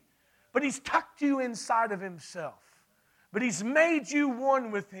worthy. But He's tucked you inside of Himself. But He's made you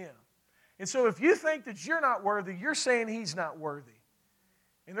one with Him. And so if you think that you're not worthy, you're saying He's not worthy.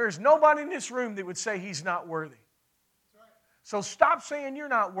 And there's nobody in this room that would say He's not worthy. So stop saying you're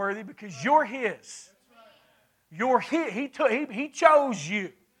not worthy because you're His. You're His. He chose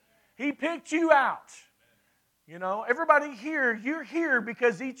you. He picked you out. You know, everybody here, you're here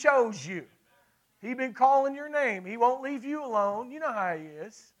because He chose you. He's been calling your name. He won't leave you alone. You know how He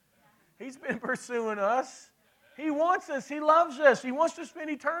is. He's been pursuing us. He wants us. He loves us. He wants to spend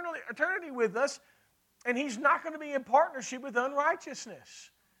eternity with us. And He's not going to be in partnership with unrighteousness.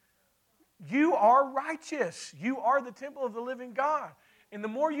 You are righteous. You are the temple of the living God. And the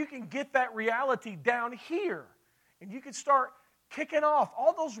more you can get that reality down here, and you can start kicking off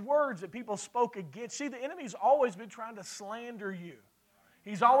all those words that people spoke against. See, the enemy's always been trying to slander you.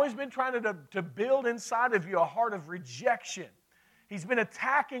 He's always been trying to build inside of you a heart of rejection. He's been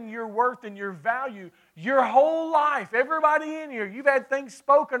attacking your worth and your value your whole life. Everybody in here, you've had things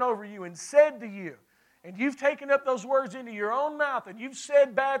spoken over you and said to you. And you've taken up those words into your own mouth, and you've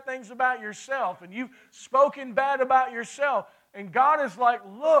said bad things about yourself, and you've spoken bad about yourself. And God is like,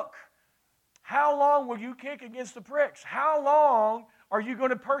 look, how long will you kick against the pricks? How long are you going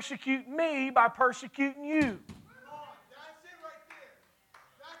to persecute me by persecuting you? Come on, that's it right there.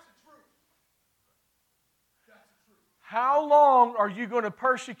 That's the truth. That's the truth. How long are you going to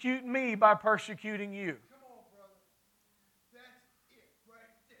persecute me by persecuting you? Come on, brother. That's it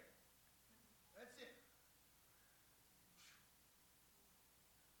right there. That's it.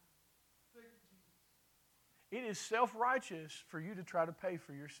 Thank you, Jesus. It is self-righteous for you to try to pay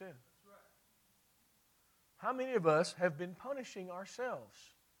for your sin. How many of us have been punishing ourselves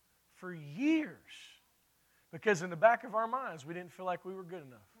for years because in the back of our minds we didn't feel like we were good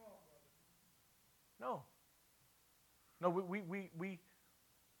enough? No,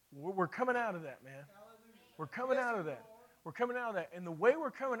 we're coming out of that, man. We're coming out of that. We're coming out of that. And the way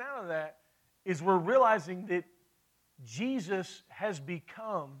we're coming out of that is we're realizing that Jesus has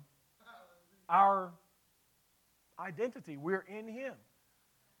become our identity. We're in Him.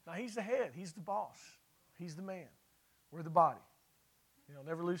 Now, He's the head. He's the boss. He's the man. We're the body.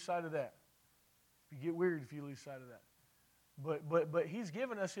 Never lose sight of that. You get weird if you lose sight of that. But He's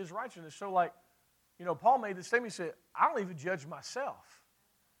given us His righteousness. So like, Paul made this statement. He said, I don't even judge myself.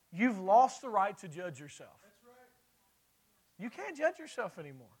 You've lost the right to judge yourself. That's right. You can't judge yourself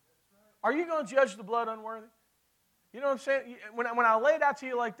anymore. Are you going to judge the blood unworthy? You know what I'm saying? When I lay it out to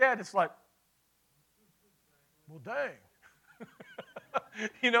you like that, it's like, well, dang.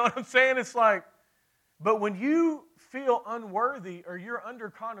 You know what I'm saying? It's like, but when you feel unworthy or you're under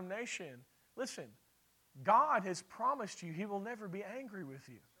condemnation, listen, God has promised you He will never be angry with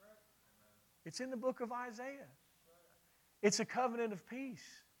you. It's in the book of Isaiah. It's a covenant of peace.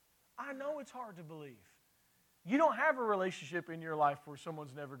 I know it's hard to believe. You don't have a relationship in your life where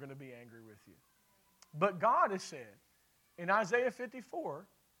someone's never going to be angry with you. But God has said in Isaiah 54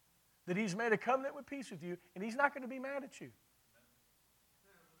 that He's made a covenant with peace with you, and He's not going to be mad at you.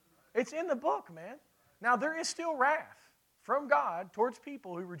 It's in the book, man. Now, there is still wrath from God towards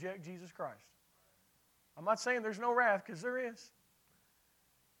people who reject Jesus Christ. I'm not saying there's no wrath, because there is.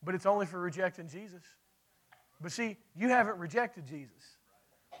 But it's only for rejecting Jesus. But see, you haven't rejected Jesus.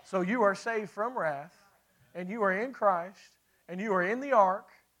 So you are saved from wrath, and you are in Christ, and you are in the ark,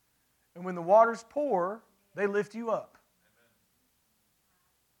 and when the waters pour, they lift you up.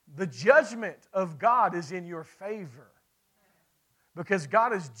 The judgment of God is in your favor because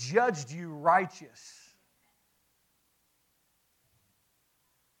God has judged you righteous.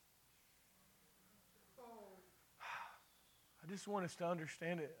 I just want us to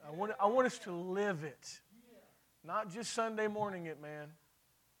understand it. I want us to live it. Not just Sunday morning it, man.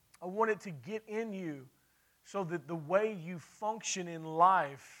 I want it to get in you so that the way you function in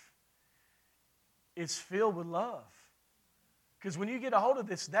life is filled with love. Because when you get a hold of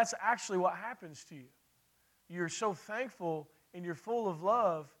this, that's actually what happens to you. You're so thankful and you're full of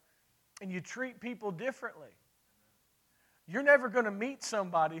love and you treat people differently. You're never going to meet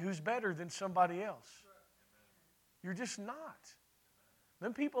somebody who's better than somebody else. You're just not.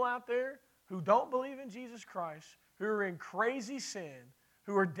 Them people out there who don't believe in Jesus Christ, who are in crazy sin,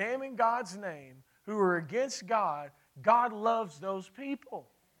 who are damning God's name, who are against God, God loves those people.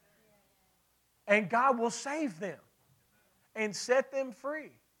 And God will save them and set them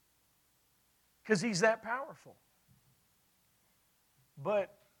free because He's that powerful.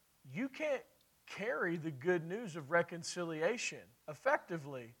 But you can't carry the good news of reconciliation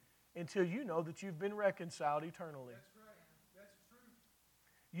effectively until you know that you've been reconciled eternally. That's right. That's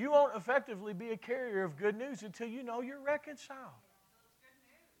true. You won't effectively be a carrier of good news until you know you're reconciled.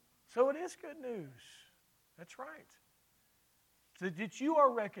 So it is good news. That's right. So that you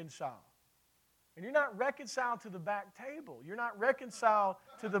are reconciled. And you're not reconciled to the back table. You're not reconciled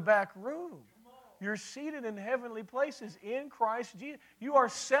to the back room. You're seated in heavenly places in Christ Jesus. You are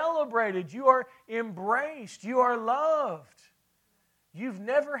celebrated. You are embraced. You are loved. You've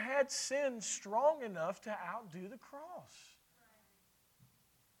never had sin strong enough to outdo the cross.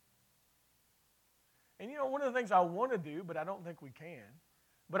 And one of the things I want to do, but I don't think we can,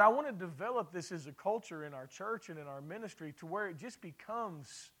 but I want to develop this as a culture in our church and in our ministry to where it just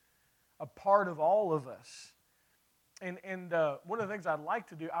becomes a part of all of us. And one of the things I'd like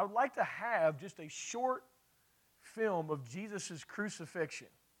to do, I would like to have just a short film of Jesus' crucifixion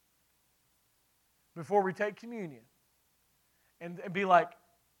before we take communion. And be like,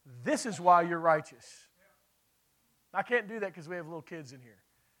 this is why you're righteous. I can't do that because we have little kids in here.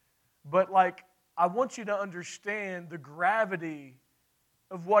 But I want you to understand the gravity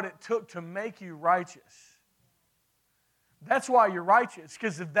of what it took to make you righteous. That's why you're righteous,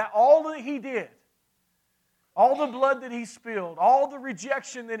 because of that, all that He did, all the blood that He spilled, all the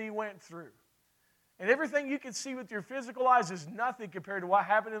rejection that He went through, and everything you can see with your physical eyes is nothing compared to what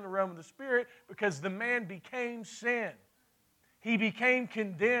happened in the realm of the Spirit, because the man became sin. He became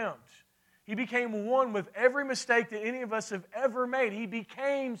condemned. He became one with every mistake that any of us have ever made. He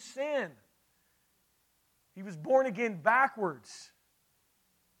became sin. He was born again backwards.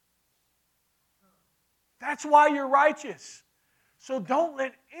 That's why you're righteous. So don't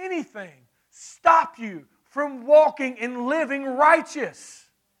let anything stop you from walking and living righteous.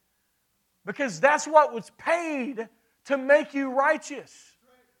 Because that's what was paid to make you righteous.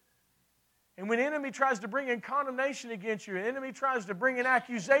 And when the enemy tries to bring in condemnation against you, an enemy tries to bring an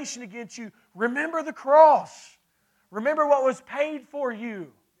accusation against you, remember the cross. Remember what was paid for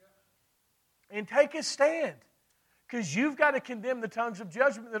you. And take a stand. Because you've got to condemn the tongues of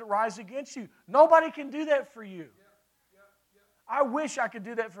judgment that rise against you. Nobody can do that for you. I wish I could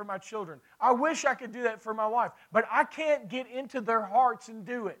do that for my children. I wish I could do that for my wife. But I can't get into their hearts and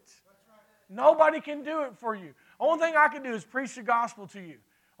do it. Nobody can do it for you. Only thing I can do is preach the gospel to you.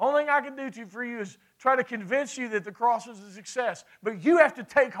 Only thing I can do for you is try to convince you that the cross is a success. But you have to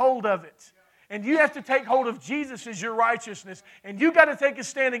take hold of it. And you have to take hold of Jesus as your righteousness. And you got to take a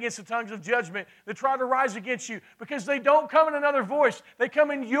stand against the tongues of judgment that try to rise against you, because they don't come in another voice. They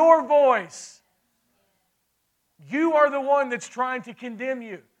come in your voice. You are the one that's trying to condemn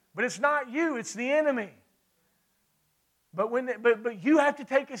you. But it's not you, it's the enemy. But you have to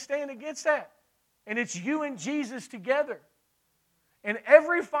take a stand against that. And it's you and Jesus together. And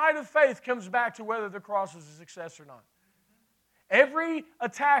every fight of faith comes back to whether the cross is a success or not. Every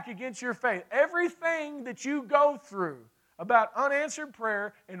attack against your faith, everything that you go through about unanswered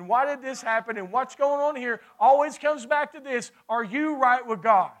prayer and why did this happen and what's going on here, always comes back to this: are you right with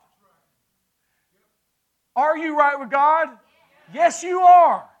God? Are you right with God? Yes, you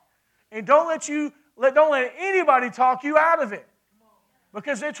are. And don't let anybody talk you out of it.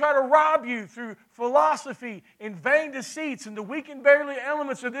 Because they try to rob you through philosophy and vain deceits and the weak and barely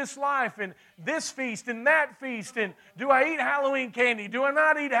elements of this life and this feast and that feast. And do I eat Halloween candy? Do I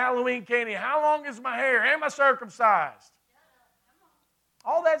not eat Halloween candy? How long is my hair? Am I circumcised?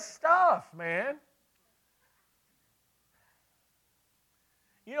 All that stuff, man.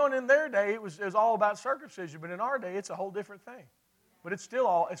 You know, and in their day, it was all about circumcision. But in our day, it's a whole different thing. But it's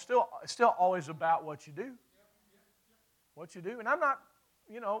still always about what you do. What you do. And I'm not...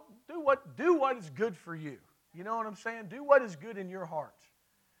 do what is good for you. You know what I'm saying? Do what is good in your heart.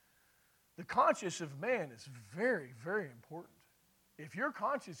 The conscience of man is very, very important. If your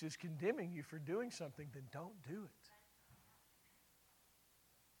conscience is condemning you for doing something, then don't do it.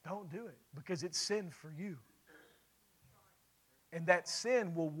 Don't do it, because it's sin for you. And that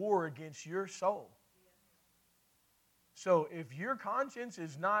sin will war against your soul. So if your conscience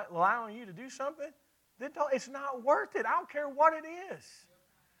is not allowing you to do something, then it's not worth it. I don't care what it is.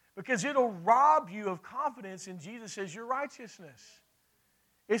 Because it'll rob you of confidence in Jesus as your righteousness.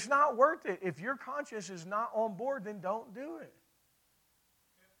 It's not worth it. If your conscience is not on board, then don't do it.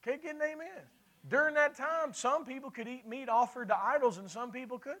 Okay, get an amen. During that time, some people could eat meat offered to idols and some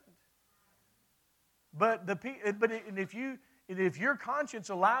people couldn't. But if your conscience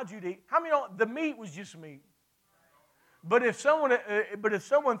allowed you to eat, how many know the meat was just meat? But if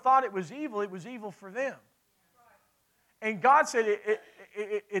someone thought it was evil for them. And God said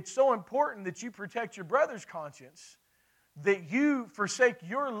it's so important that you protect your brother's conscience, that you forsake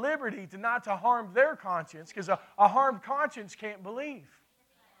your liberty not to harm their conscience, because a harmed conscience can't believe.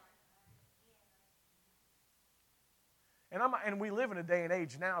 And we live in a day and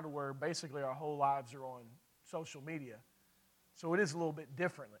age now to where basically our whole lives are on social media. So it is a little bit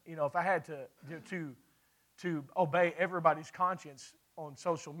different. You know, if I had to obey everybody's conscience on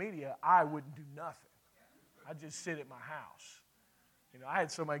social media, I wouldn't do nothing. I'd just sit at my house. You know, I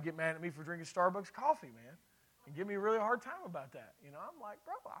had somebody get mad at me for drinking Starbucks coffee, man, and give me a really hard time about that. You know, I'm like,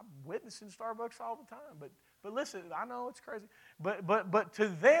 bro, I'm witnessing Starbucks all the time. But listen, I know it's crazy. But to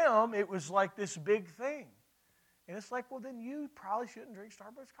them, it was like this big thing. And it's like, well, then you probably shouldn't drink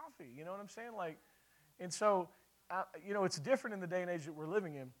Starbucks coffee. You know what I'm saying? Like, and so, it's different in the day and age that we're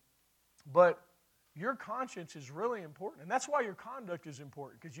living in. But your conscience is really important. And that's why your conduct is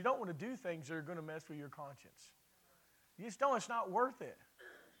important, because you don't want to do things that are going to mess with your conscience. You just don't. It's not worth it.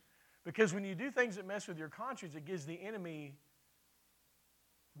 Because when you do things that mess with your conscience, it gives the enemy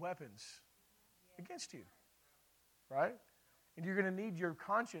weapons against you. Right? And you're going to need your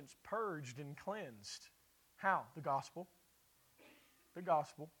conscience purged and cleansed. How? The gospel. The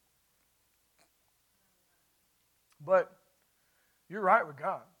gospel. But you're right with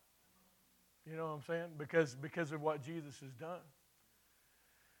God. You know what I'm saying? Because of what Jesus has done.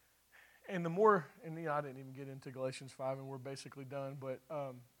 And I didn't even get into Galatians 5, and we're basically done, but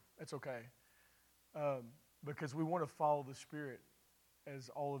it's okay. Because we want to follow the Spirit as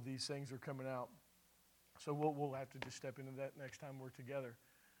all of these things are coming out. So we'll have to just step into that next time we're together.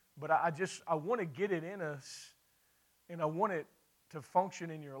 But I want to get it in us, and I want it to function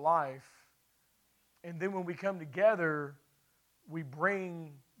in your life. And then when we come together, we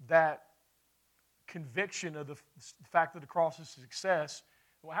bring that conviction of the fact that the cross is a success.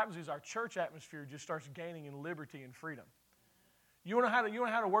 And what happens is our church atmosphere just starts gaining in liberty and freedom. You want to know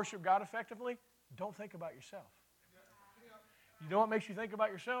how to worship God effectively? Don't think about yourself. You know what makes you think about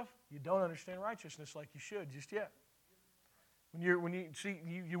yourself? You don't understand righteousness like you should just yet. When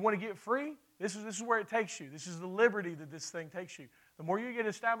you want to get free, this is where it takes you. This is the liberty that this thing takes you. The more you get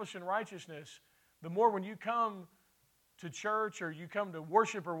established in righteousness, the more when you come to church or you come to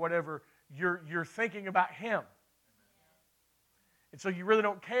worship or whatever, you're thinking about Him. And so you really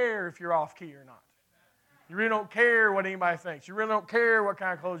don't care if you're off key or not. You really don't care what anybody thinks. You really don't care what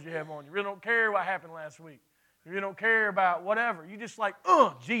kind of clothes you have on. You really don't care what happened last week. You don't care about whatever. You just like,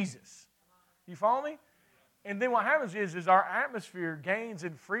 Jesus. You follow me? And then what happens is our atmosphere gains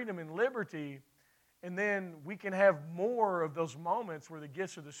in freedom and liberty, and then we can have more of those moments where the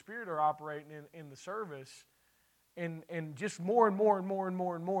gifts of the Spirit are operating in the service, and just more and more and more and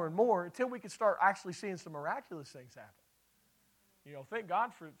more and more and more until we can start actually seeing some miraculous things happen. You know, thank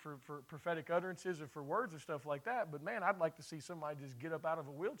God for prophetic utterances and for words and stuff like that, but man, I'd like to see somebody just get up out of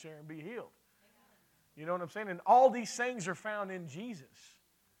a wheelchair and be healed. You know what I'm saying? And all these things are found in Jesus.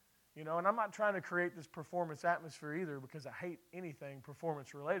 You know, and I'm not trying to create this performance atmosphere either, because I hate anything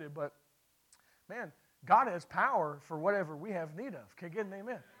performance related, but man, God has power for whatever we have need of. Can I get an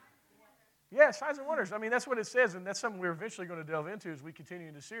amen? Yeah, signs and wonders. I mean, that's what it says, and that's something we're eventually going to delve into as we continue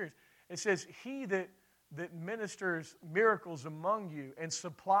in the series. It says, he that ministers miracles among you and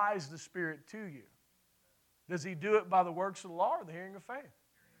supplies the Spirit to you. Does he do it by the works of the law or the hearing of faith?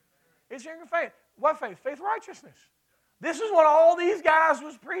 It's hearing of faith. What faith? Faith righteousness. This is what all these guys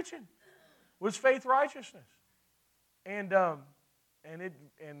was preaching, was faith righteousness. And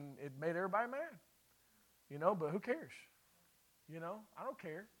it made everybody mad. You know, but who cares? You know, I don't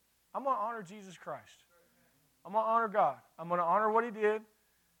care. I'm going to honor Jesus Christ. I'm going to honor God. I'm going to honor what he did.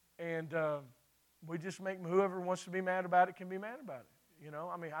 And we just make whoever wants to be mad about it can be mad about it. You know,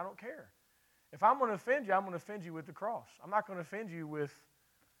 I mean, I don't care. If I'm going to offend you, I'm going to offend you with the cross. I'm not going to offend you with,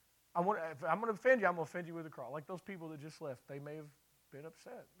 if I'm going to offend you, I'm going to offend you with the cross. Like those people that just left, they may have been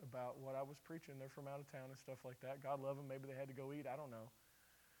upset about what I was preaching. They're from out of town and stuff like that. God love them. Maybe they had to go eat. I don't know.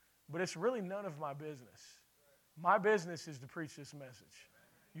 But it's really none of my business. My business is to preach this message.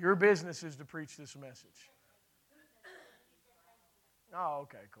 Your business is to preach this message. Oh,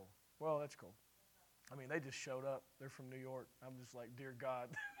 okay, cool. Well, that's cool. I mean, they just showed up. They're from New York. I'm just like, dear God.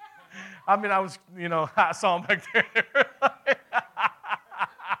 I mean, I saw them back there.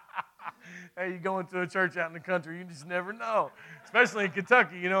 Hey, you go into a church out in the country, you just never know. Especially in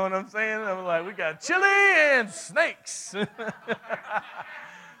Kentucky, you know what I'm saying? I'm like, we got chili and snakes.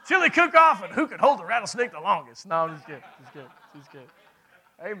 Chili cook-off and who can hold the rattlesnake the longest. No, I'm just kidding. Just kidding.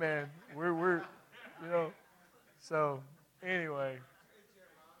 Hey, man, we're you know. So, anyway.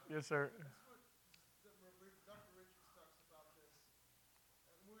 Yes, sir. Dr. Richards talks about this.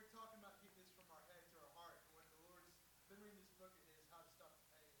 And we're talking about getting this from our head to our heart. And when the Lord's been reading this book of his, How to Stop the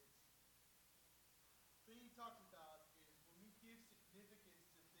Pain, the thing he talks about is when we give significance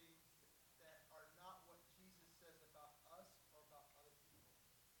to things that are not what Jesus says about us or about other people.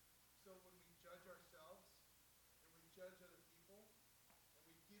 So when we judge ourselves and we judge other people and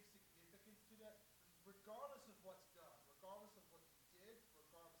we give significance to that, regardless of what's done, regardless of what you did,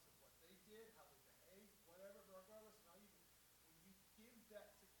 regardless of what they did, how they behaved, whatever, regardless of how you, when you give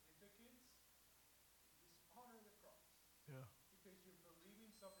that significance, you dishonor the cross. Yeah. Because you're believing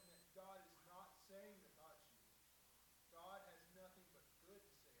something that God is not saying about you. God has nothing but good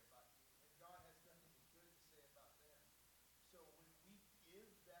to say about you, and God has nothing but good to say about them. So when we give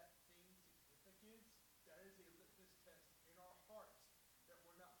that thing significance, that is a litmus test in our hearts that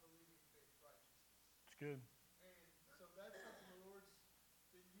we're not believing faith righteousness. It's good. And so that's something the Lord's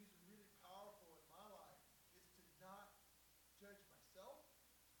been using really powerful in my life, is to not judge myself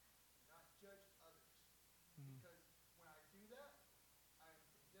and not judge others. Mm-hmm. Because when I do that, I am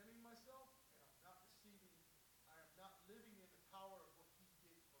condemning myself and I'm not living in the power of what he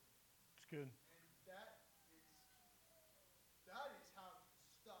did for me. It's good. And that is how to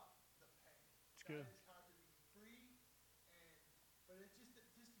stop the pain. It's good. That is how to be free. But it's just to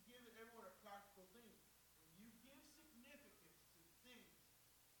give everyone a practical thing. When you give significance to things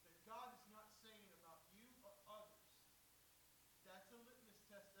that God is not saying about you or others, that's a litmus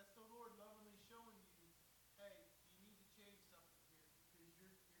test. That's the Lord lovingly showing you, hey, you need to change something here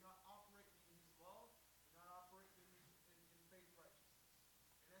because you're not operating in his love. You're not operating in faith righteousness.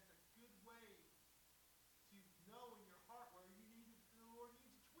 And that's a good way to know in your heart where the Lord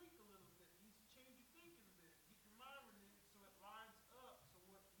needs to tweak a little bit. He needs to change your thinking a bit. Get your mind renewed so it lines up, so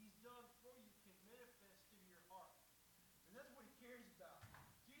what he's done for you can manifest in your heart. And that's what he cares about.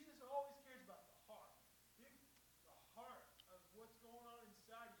 Jesus always cares about the heart. The heart of what's going on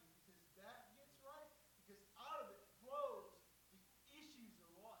inside you, because that gets right, because out of it flows the issues of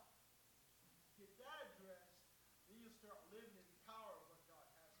life. Get that addressed, then you'll start living in the power of what God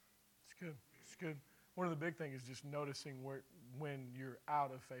has for you. It's good. It's good. One of the big things is just noticing when you're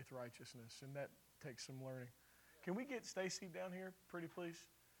out of faith righteousness, and that takes some learning. Can we get Stacy down here, pretty please?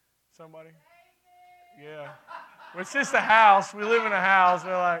 Somebody? Yeah. Well, it's just a house. We live in a house.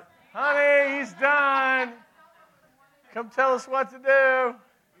 They're like, honey, he's done. Come tell us what to do.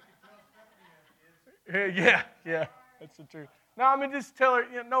 Yeah, that's the truth. No, I mean, just tell her,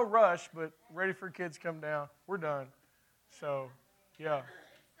 no rush, but ready for kids to come down. We're done. So, yeah.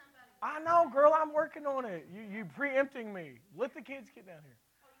 I know, girl, I'm working on it. You preempting me. Let the kids get down here.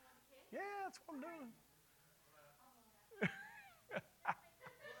 Yeah, that's what I'm doing.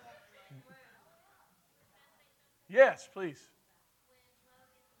 Yes, please.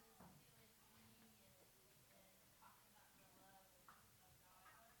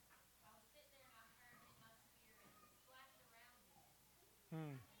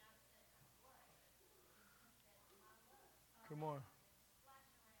 Hmm. Come on.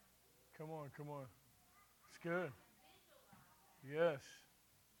 Come on, come on. It's good. Yes.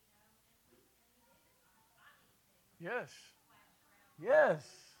 Yes. Yes.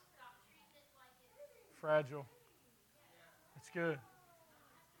 Fragile. It's good.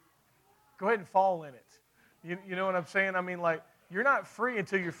 Go ahead and fall in it. You know what I'm saying? I mean, like, you're not free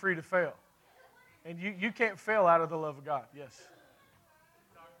until you're free to fail. And you can't fail out of the love of God. Yes.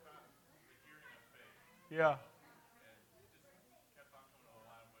 Yeah.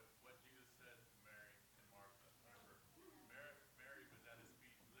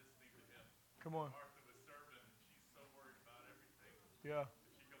 Come on. Yeah.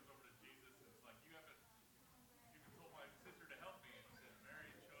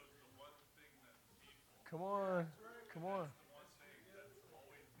 Come on. Come on.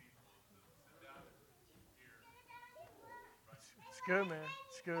 It's good, man.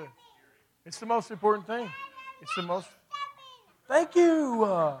 It's good. It's the most important thing. It's the most. Thank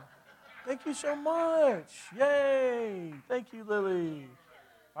you. Thank you so much. Yay. Thank you, Lily.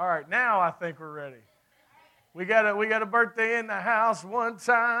 All right, now I think we're ready. We got a birthday in the house one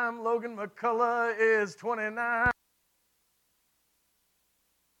time. Logan McCullough is 29.